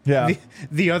NBA. Yeah.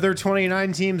 The other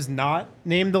 29 teams not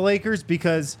named the Lakers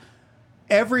because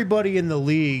everybody in the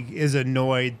league is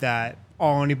annoyed that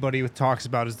all anybody talks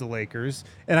about is the Lakers.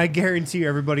 And I guarantee you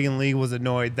everybody in the league was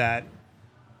annoyed that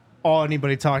all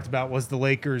anybody talked about was the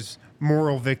Lakers'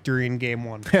 moral victory in Game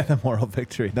 1. Yeah, the moral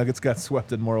victory. Nuggets got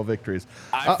swept in moral victories.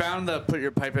 I found the put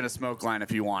your pipe in a smoke line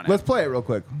if you want it. Let's play it real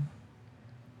quick.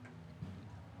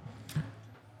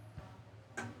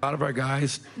 A lot of our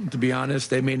guys, to be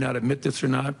honest, they may not admit this or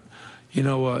not. You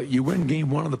know, you win game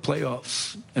 1 of the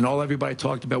playoffs, and all everybody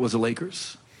talked about was the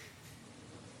Lakers.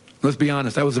 Let's be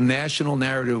honest. That was a national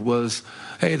narrative was,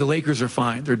 hey, the Lakers are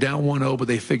fine. They're down 1-0, but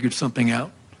they figured something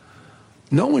out.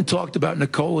 No one talked about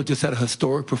Nikola just had a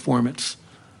historic performance.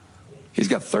 He's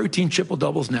got 13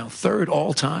 triple-doubles now, 3rd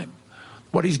all-time.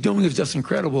 What he's doing is just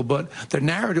incredible, but the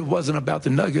narrative wasn't about the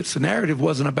Nuggets. The narrative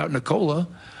wasn't about Nikola.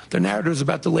 The narrative was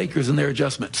about the Lakers and their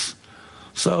adjustments.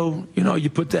 So, you know, you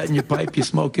put that in your pipe, you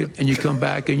smoke it, and you come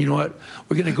back, and you know what?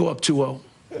 We're going to go up 2-0.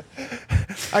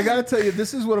 I got to tell you,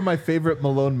 this is one of my favorite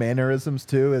Malone mannerisms,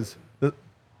 too, is,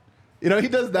 you know, he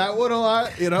does that one a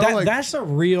lot. You know, that's a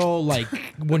real, like,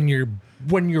 when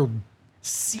you're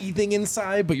seething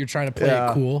inside, but you're trying to play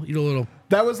it cool. You know, a little.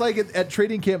 That was like at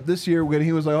training camp this year when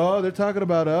he was like, "Oh, they're talking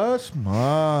about us."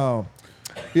 Wow,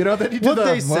 you know. Then you did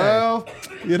well,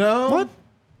 you know what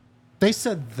they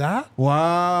said that.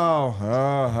 Wow,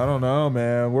 I don't know,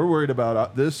 man. We're worried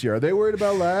about this year. Are they worried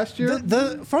about last year?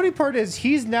 The funny part is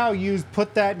he's now used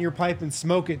 "put that in your pipe and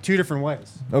smoke it" 2 different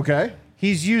ways. Okay,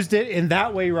 he's used it in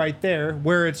that way right there,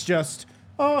 where it's just,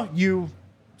 oh, you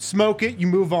smoke it, you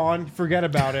move on, forget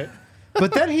about it.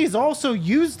 But then he's also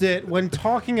used it when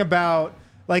talking about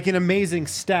like an amazing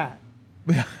stat.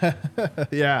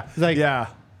 Yeah. Like, yeah.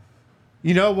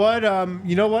 You know what,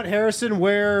 Harrison?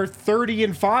 We're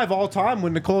 30-5 all time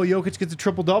when Nikola Jokic gets a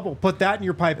triple-double. Put that in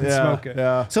your pipe and smoke it.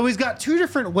 Yeah. So he's got 2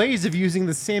 different ways of using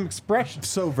the same expression.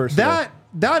 So versatile.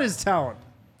 That is talent.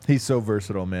 He's so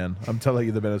versatile, man. I'm telling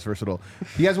you, the man is versatile.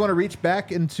 You guys want to reach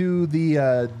back into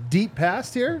the deep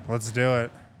past here? Let's do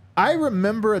it. I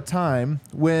remember a time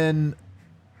when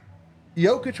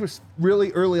Jokic was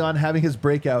really early on having his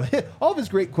breakout. All of his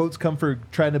great quotes come for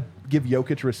trying to give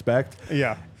Jokic respect.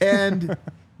 Yeah. And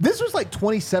this was like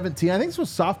 2017. I think this was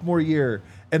sophomore year.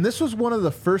 And this was one of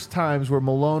the first times where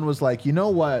Malone was like, you know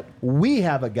what? We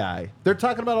have a guy. They're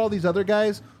talking about all these other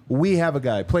guys. We have a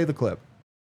guy. Play the clip.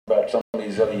 About some of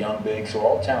these other young bigs who are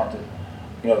all talented.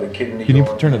 You know, the kid in New Can you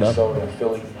York, turn it up? Minnesota, and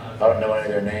Philly. I don't know any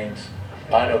of their names.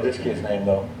 I know this kid's name,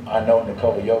 though. I know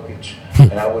Nikola Jokic,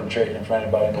 and I wouldn't trade him for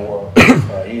anybody in the world.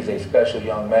 He's a special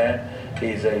young man.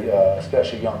 He's a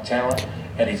special young talent,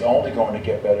 and he's only going to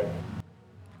get better.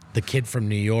 The kid from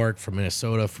New York, from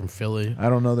Minnesota, from Philly. I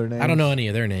don't know their names. I don't know any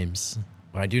of their names,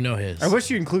 but I do know his. I wish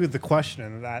you included the question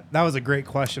in that. That was a great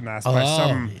question asked by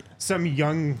some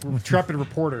young, intrepid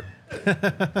reporter.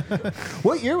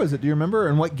 What year was it? Do you remember?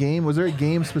 And what game? Was there a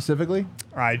game specifically?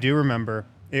 I do remember.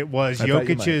 It was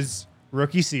Jokic's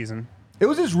rookie season. It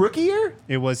was his rookie year?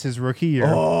 It was his rookie year.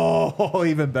 Oh,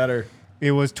 even better.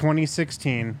 It was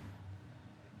 2016,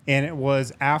 and it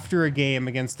was after a game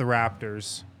against the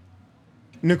Raptors.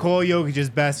 Nikola Jokic's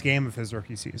best game of his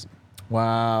rookie season.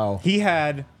 Wow. He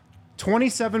had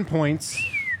 27 points,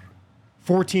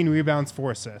 14 rebounds,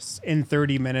 4 assists in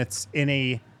 30 minutes in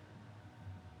a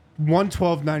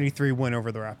 112-93 win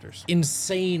over the Raptors.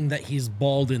 Insane that he's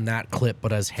bald in that clip,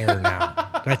 but has hair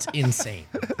now. That's insane.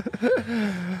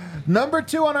 Number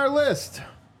 2 on our list.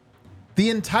 The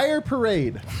entire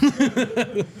parade.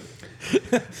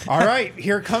 All right,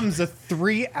 here comes a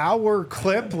 3-hour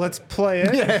clip. Let's play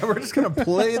it. Yeah, we're just going to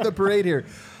play the parade here.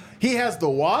 He has the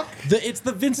walk. It's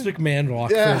the Vince McMahon walk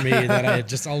for me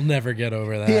that I'll never get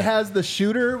over that. He has the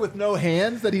shooter with no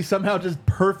hands that he somehow just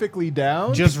perfectly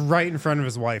down. Just right in front of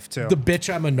his wife, too. The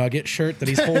bitch I'm a Nugget shirt that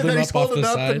he's holding that he's up holding off the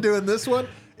up side. and doing this one.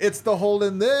 It's the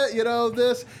holding this,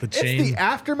 this. It's the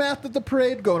aftermath of the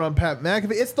parade going on Pat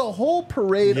McAfee. It's the whole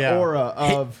parade aura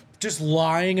of... Just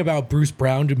lying about Bruce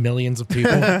Brown to millions of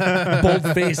people.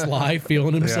 Bold-faced lie,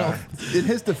 feeling himself. Yeah. In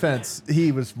his defense,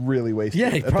 he was really wasted.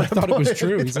 Yeah, he probably thought it was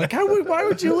true. He's like, why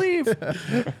would you leave?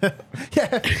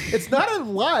 Yeah, it's not a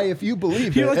lie if you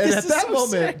believe it. Like, and at that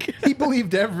moment, he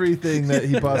believed everything that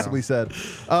he possibly said.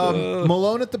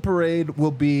 Malone at the parade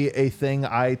will be a thing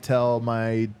I tell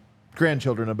my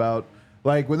grandchildren about.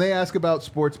 Like, when they ask about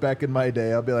sports back in my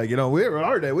day, I'll be like,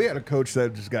 our day, we had a coach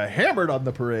that just got hammered on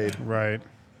the parade. Right.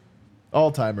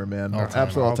 All-timer, man.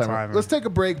 Absolute all-timer. Let's take a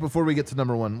break before we get to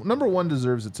number 1. Number 1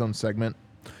 deserves its own segment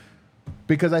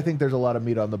because I think there's a lot of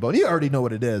meat on the bone. You already know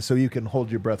what it is, so you can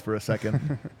hold your breath for a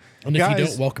second. And if you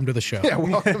don't, welcome to the show. Yeah,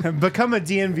 welcome. Become a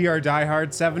DNVR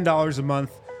diehard, $7 a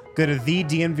month. Go to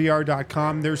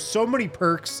thednvr.com. There's so many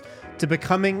perks to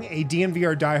becoming a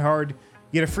DNVR diehard. You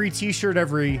get a free t-shirt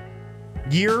every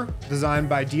year designed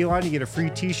by D-Line. You get a free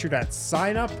t-shirt at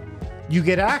sign up. You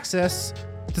get access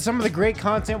to some of the great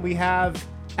content we have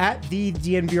at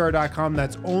thednvr.com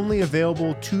that's only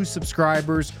available to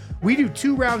subscribers. We do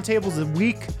 2 roundtables a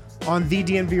week on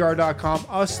thednvr.com,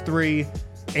 us 3,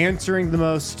 answering the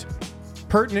most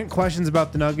pertinent questions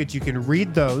about the Nuggets. You can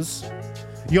read those.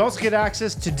 You also get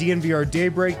access to DNVR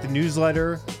Daybreak, the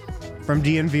newsletter from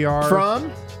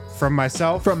DNVR. From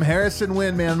myself. From Harrison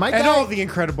Wynn, man. And all the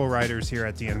incredible writers here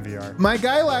at DNVR. My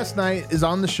guy last night is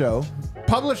on the show,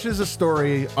 publishes a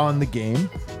story on the game,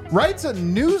 writes a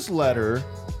newsletter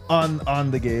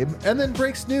on the game, and then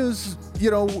breaks news,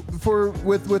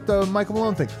 with the Michael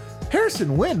Malone thing.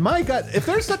 Harrison Wynn, my God, if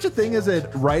there's such a thing as a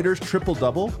writer's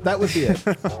triple-double, that would be it.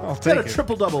 I'll take it. He had a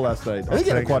triple-double last night. I think he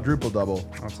had a quadruple-double.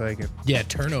 I'll take it. Yeah,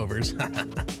 turnovers.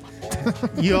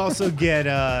 You also get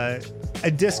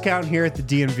a discount here at the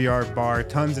DNVR bar.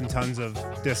 Tons and tons of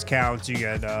discounts. You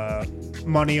get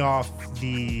money off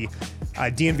the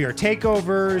DNVR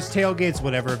takeovers, tailgates,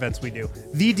 whatever events we do.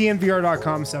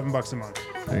 TheDNVR.com, $7 a month.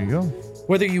 There you go.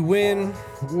 Whether you win,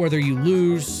 whether you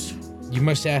lose, you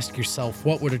must ask yourself,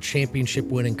 what would a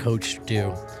championship-winning coach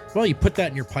do? Well, you put that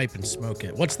in your pipe and smoke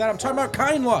it. What's that? I'm talking about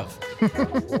Kind Love.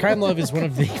 Kind Love is one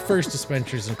of the first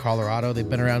dispensaries in Colorado. They've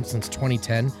been around since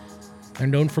 2010. They're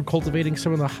known for cultivating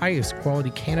some of the highest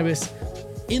quality cannabis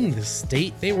in the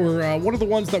state. They were one of the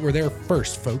ones that were there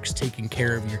first, folks, taking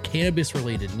care of your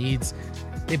cannabis-related needs.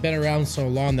 They've been around so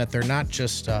long that they're not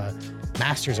just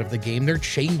masters of the game, they're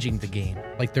changing the game.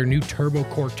 Like their new Turbo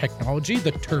Core technology,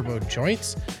 the Turbo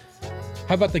Joints.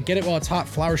 How about the Get It While It's Hot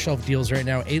flower shelf deals right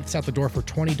now? Eighths out the door for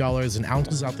 $20 and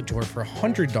ounces out the door for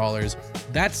 $100.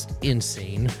 That's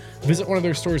insane. Visit one of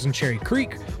their stores in Cherry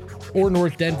Creek or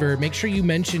North Denver. Make sure you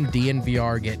mention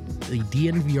DNVR. Get the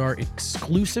DNVR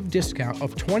exclusive discount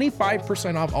of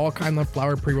 25% off all Kind Love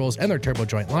flower pre-rolls and their Turbo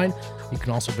Joint line. You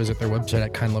can also visit their website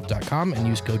at kindlove.com and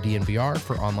use code DNVR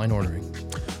for online ordering.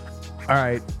 All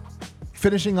right.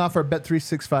 Finishing off our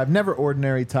Bet365 Never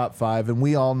Ordinary Top 5, and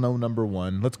we all know number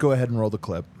 1. Let's go ahead and roll the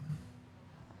clip.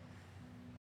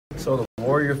 So the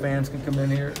Warrior fans can come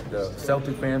in here, the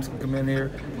Celtic fans can come in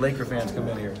here, Laker fans come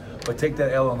in here, but take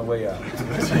that L on the way out.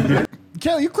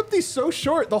 Kel, you clipped these so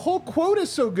short. The whole quote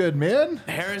is so good, man.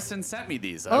 Harrison sent me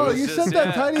these. You sent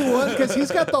that tiny one because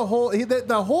he's got the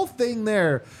whole thing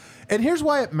there. And here's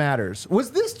why it matters.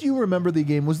 Do you remember the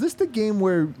game? Was this the game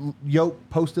where Yoke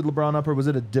posted LeBron up, or was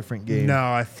it a different game?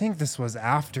 No, I think this was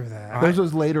after that. This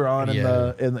was later on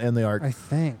in the arc. I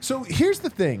think. So here's the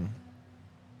thing.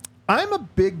 I'm a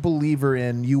big believer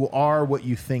in you are what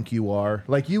you think you are.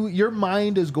 Like your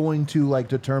mind is going to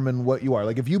determine what you are.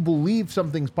 Like if you believe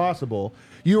something's possible,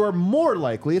 you are more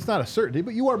likely, it's not a certainty,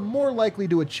 but you are more likely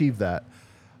to achieve that.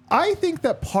 I think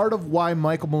that part of why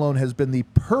Michael Malone has been the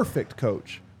perfect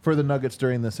coach for the Nuggets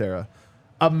during this era,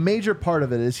 a major part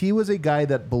of it is he was a guy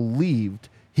that believed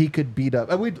he could beat up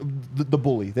the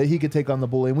bully, that he could take on the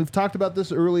bully. And we've talked about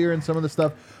this earlier in some of the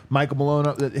stuff, Michael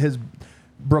Malone, his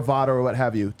bravado or what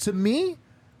have you. To me,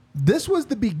 this was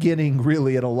the beginning,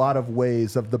 really, in a lot of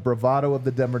ways, of the bravado of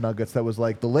the Denver Nuggets that was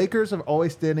like, the Lakers are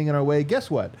always standing in our way.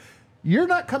 Guess what? You're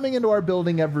not coming into our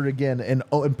building ever again and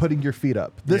putting your feet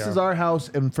up. This is our house,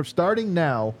 and for starting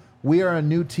now, we are a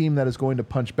new team that is going to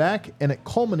punch back, and it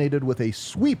culminated with a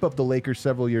sweep of the Lakers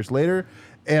several years later.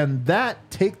 And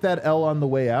take that L on the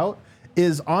way out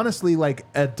is honestly like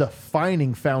a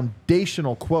defining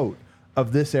foundational quote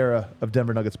of this era of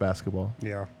Denver Nuggets basketball.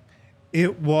 Yeah.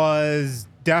 It was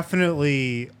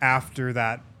definitely after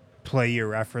that play year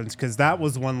reference, because that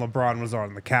was when LeBron was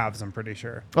on the Cavs, I'm pretty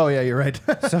sure. Oh, yeah, you're right.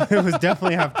 So it was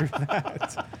definitely after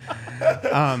that.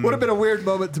 Would have been a weird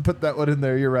moment to put that one in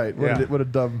there. You're right. What a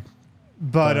dumb.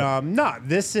 But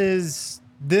this is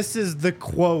the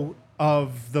quote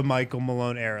of the Michael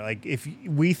Malone era. Like if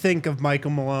we think of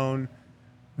Michael Malone,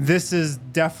 this is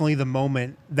definitely the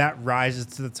moment that rises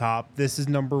to the top. This is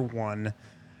number 1.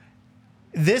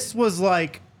 This was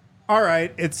like, all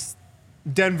right, it's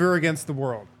Denver against the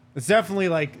world. It's definitely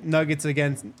like Nuggets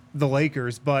against the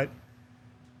Lakers, but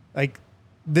like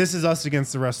this is us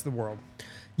against the rest of the world.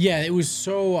 Yeah, it was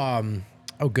so,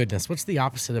 oh goodness, what's the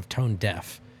opposite of tone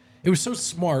deaf? It was so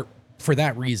smart for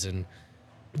that reason.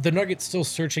 The Nuggets still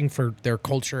searching for their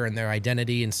culture and their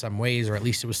identity in some ways, or at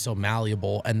least it was still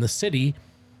malleable. And the city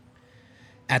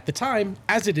at the time,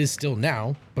 as it is still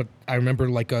now, but I remember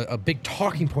like a big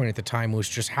talking point at the time was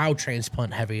just how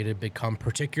transplant heavy it had become,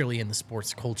 particularly in the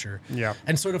sports culture. Yeah.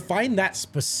 And so to find that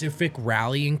specific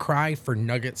rallying cry for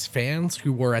Nuggets fans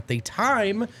who were at the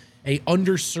time a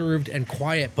underserved and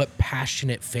quiet but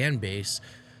passionate fan base,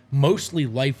 mostly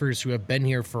lifers who have been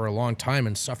here for a long time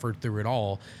and suffered through it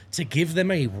all, to give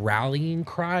them a rallying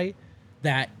cry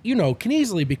that, can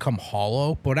easily become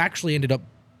hollow, but actually ended up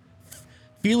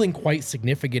feeling quite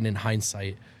significant in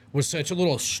hindsight, was such a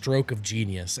little stroke of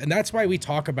genius. And that's why we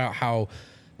talk about how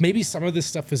maybe some of this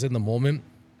stuff is in the moment,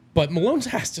 But Malone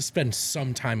has to spend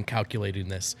some time calculating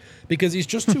this because he's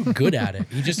just too good at it.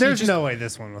 There's no way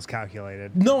this one was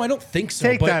calculated. No, I don't think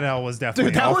so. That L was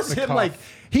definitely Dude, that off was the him. cuff. Like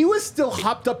he was still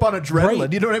hopped up on adrenaline.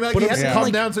 Right. You know what I mean? Like, But he I'm had to saying, calm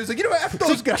like, down. So he's like, you know what? F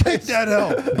those guys. Take that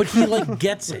L. But he like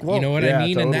gets it. You know what Yeah, I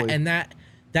mean? totally. And that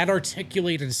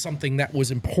articulated something that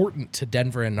was important to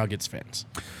Denver and Nuggets fans.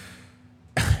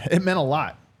 It meant a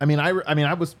lot. I mean,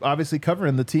 I was obviously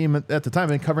covering the team at the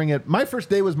time and covering it. My first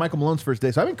day was Michael Malone's first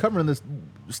day, so I've been covering this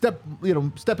step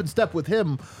in step with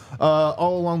him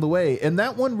all along the way. And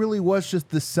that one really was just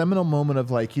the seminal moment of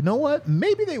like, you know what?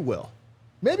 Maybe they will.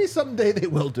 Maybe someday they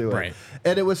will do it. Right.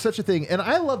 And it was such a thing. And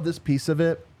I love this piece of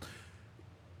it.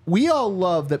 We all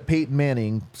love that Peyton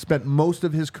Manning spent most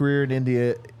of his career in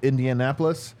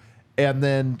Indianapolis, and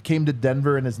then came to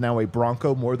Denver and is now a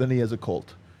Bronco more than he is a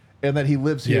Colt. And that he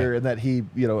lives here and that he,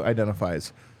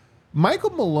 identifies.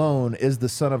 Michael Malone is the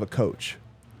son of a coach.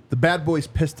 The Bad Boys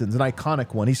Pistons, an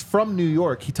iconic one. He's from New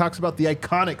York. He talks about the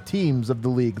iconic teams of the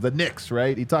league, the Knicks,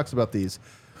 right? He talks about these.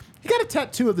 He got a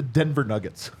tattoo of the Denver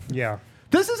Nuggets. Yeah.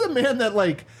 This is a man that,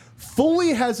 like,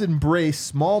 fully has embraced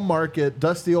small market,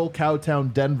 dusty old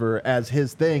cowtown Denver as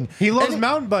his thing. He loves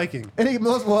mountain biking. And he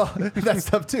loves, well, that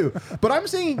stuff too. But I'm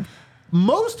saying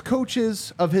most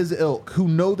coaches of his ilk who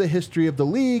know the history of the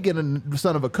league and a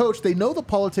son of a coach, they know the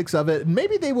politics of it, and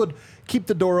maybe they would keep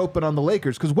the door open on the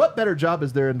Lakers, because what better job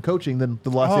is there in coaching than the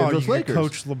Los Angeles you Lakers? could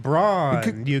coach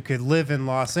LeBron. You could live in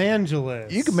Los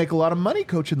Angeles. You can make a lot of money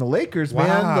coaching the Lakers, Wow.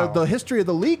 man. The history of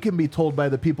the league can be told by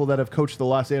the people that have coached the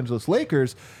Los Angeles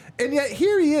Lakers. And yet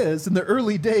here he is in the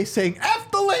early days saying, F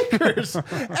the Lakers,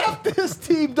 F this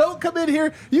team, don't come in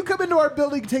here. You come into our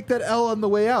building, take that L on the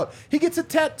way out. He gets a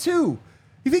tattoo.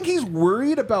 You think he's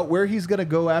worried about where he's going to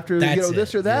go after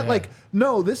this or that? Yeah. Like,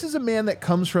 no, this is a man that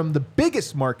comes from the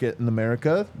biggest market in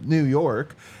America, New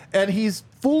York, and he's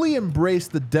fully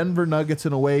embraced the Denver Nuggets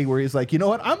in a way where he's like, you know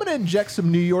what? I'm going to inject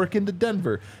some New York into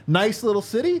Denver. Nice little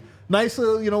city. Nice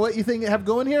little, what you think you have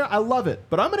going here? I love it.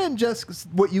 But I'm going to ingest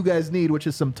what you guys need, which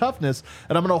is some toughness.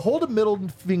 And I'm going to hold a middle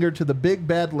finger to the big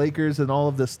bad Lakers and all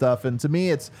of this stuff. And to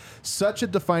me, it's such a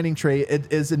defining trait.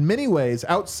 It is in many ways,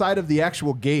 outside of the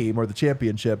actual game or the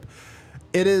championship,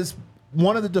 it is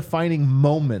one of the defining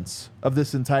moments of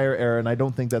this entire era. And I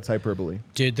don't think that's hyperbole.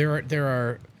 Dude, there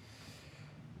are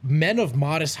men of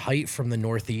modest height from the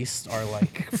Northeast are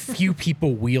like few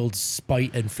people wield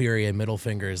spite and fury and middle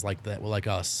fingers like that, like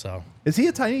us. So is he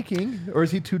a tiny king, or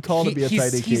is he too tall to be a tiny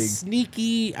king? He's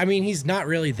sneaky. I mean, he's not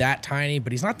really that tiny,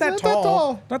 but he's not that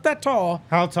tall. Not that tall.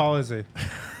 How tall is he?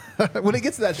 When it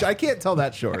gets to that short, I can't tell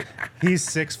that short. He's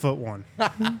 6'1".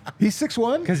 He's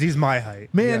 6'1"? Because he's my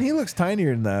height. Man, he looks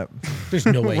tinier than that. There's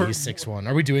no way he's 6'1".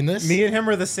 Are we doing this? Me and him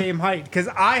are the same height because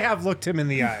I have looked him in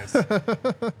the eyes.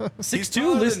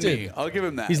 6'2" listed. I'll give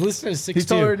him that. He's listed as 6'2". He's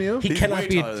taller than you? He He's cannot way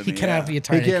be. taller than He me, cannot yeah. be a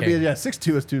tiny. He can't king. be. Yeah,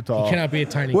 6'2" is too tall. He cannot be a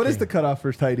tiny. What king. is the cutoff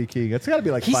for tiny king? It's got to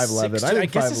be like He's 5'11". 6'2". I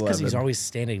think guess it's because 5'11". he's always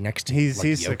standing next to. He's like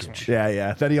 6'1". Jokic.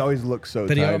 Yeah. That he always looks so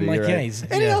That he- tiny. I'm like, right? yeah, he's-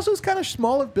 and he yeah. also is kind of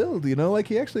small of build. Like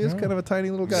he actually is kind of a tiny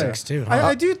little guy. 6'2".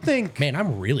 I do think. Man,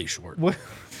 I'm really short.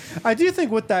 I do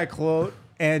think with that quote,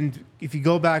 and if you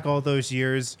go back all those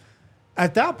years,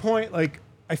 at that point, like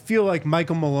I feel like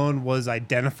Michael Malone was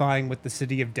identifying with the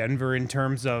city of Denver in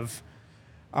terms of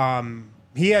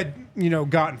he had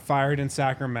gotten fired in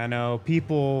Sacramento.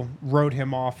 People wrote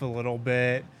him off a little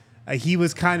bit. He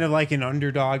was kind of like an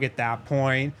underdog at that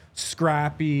point,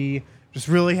 scrappy, just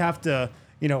really have to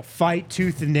fight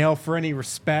tooth and nail for any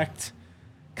respect.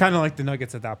 Kind of like the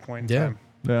Nuggets at that point in time.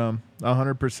 Yeah,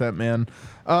 100%,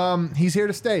 man. He's here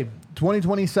to stay.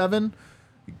 2027.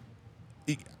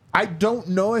 I don't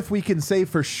know if we can say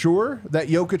for sure that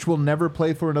Jokic will never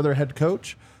play for another head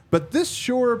coach, but this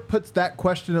sure puts that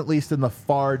question at least in the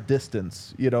far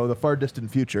distance, the far distant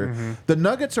future. Mm-hmm. The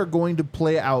Nuggets are going to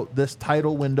play out this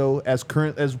title window as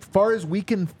far as we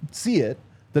can see it,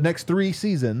 the next 3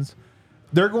 seasons.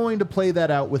 They're going to play that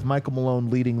out with Michael Malone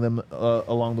leading them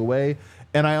along the way.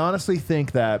 And I honestly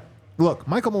think that, look,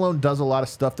 Michael Malone does a lot of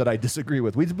stuff that I disagree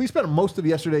with. We spent most of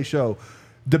yesterday's show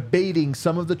debating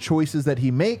some of the choices that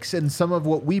he makes and some of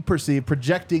what we perceive,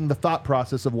 projecting the thought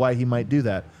process of why he might do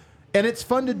that. And it's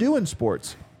fun to do in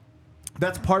sports.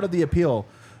 That's part of the appeal.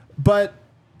 But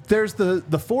there's the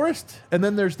forest, and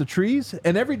then there's the trees.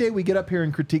 And every day we get up here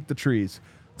and critique the trees.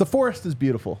 The forest is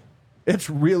beautiful.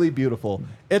 It's really beautiful.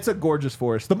 It's a gorgeous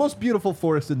forest, the most beautiful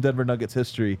forest in Denver Nuggets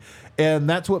history, and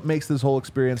that's what makes this whole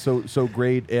experience so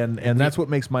great. And that's what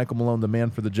makes Michael Malone the man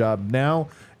for the job now,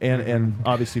 and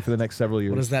obviously for the next several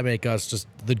years. What does that make us? Just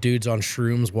the dudes on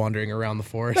shrooms wandering around the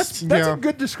forest? That's a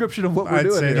good description of what we're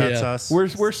doing say here. that's us.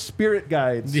 We're spirit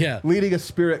guides, leading a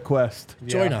spirit quest.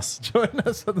 Join us. Join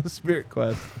us on the spirit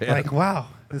quest. Man. Like, wow,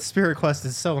 the spirit quest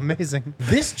is so amazing.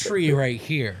 This tree right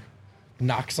here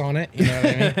knocks on it. You know what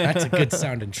I mean? That's a good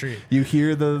sounding tree. You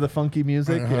hear the funky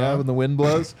music, when the wind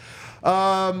blows.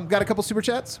 Got a couple super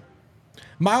chats.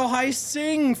 Mile High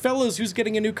Sing, fellas, who's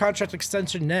getting a new contract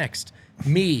extension next?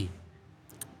 Me.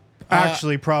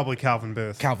 Actually, probably Calvin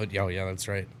Booth. Calvin. Oh, yeah, that's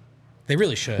right. They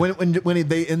really should. When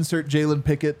they insert Jalen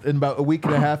Pickett in about a week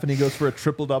and a half and he goes for a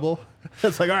triple-double,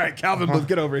 it's like, all right, Calvin Booth,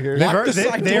 get over here.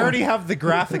 They already have the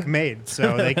graphic made,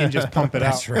 so they can just pump it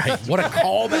That's out. right. What a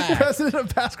callback. President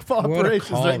of basketball What a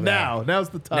operations right callback. now. Now's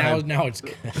the time. Now it's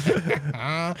good.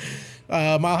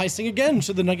 Mile High Sing again.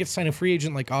 Should the Nuggets sign a free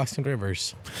agent like Austin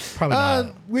Rivers? Probably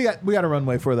not. We got a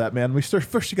runway for that, man.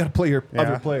 First you got to play your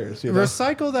other players. You know?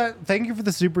 Recycle that. Thank you for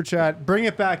the super chat. Bring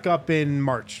it back up in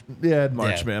March. Yeah,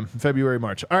 March, man. February,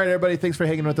 March. All right, everybody. Thanks for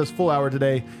hanging with us. Full hour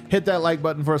today. Hit that like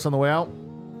button for us on the way out.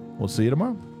 We'll see you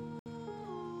tomorrow.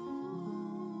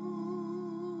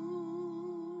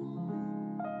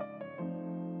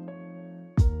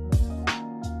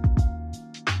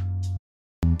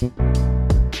 We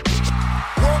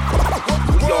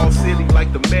all silly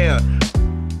like the mayor.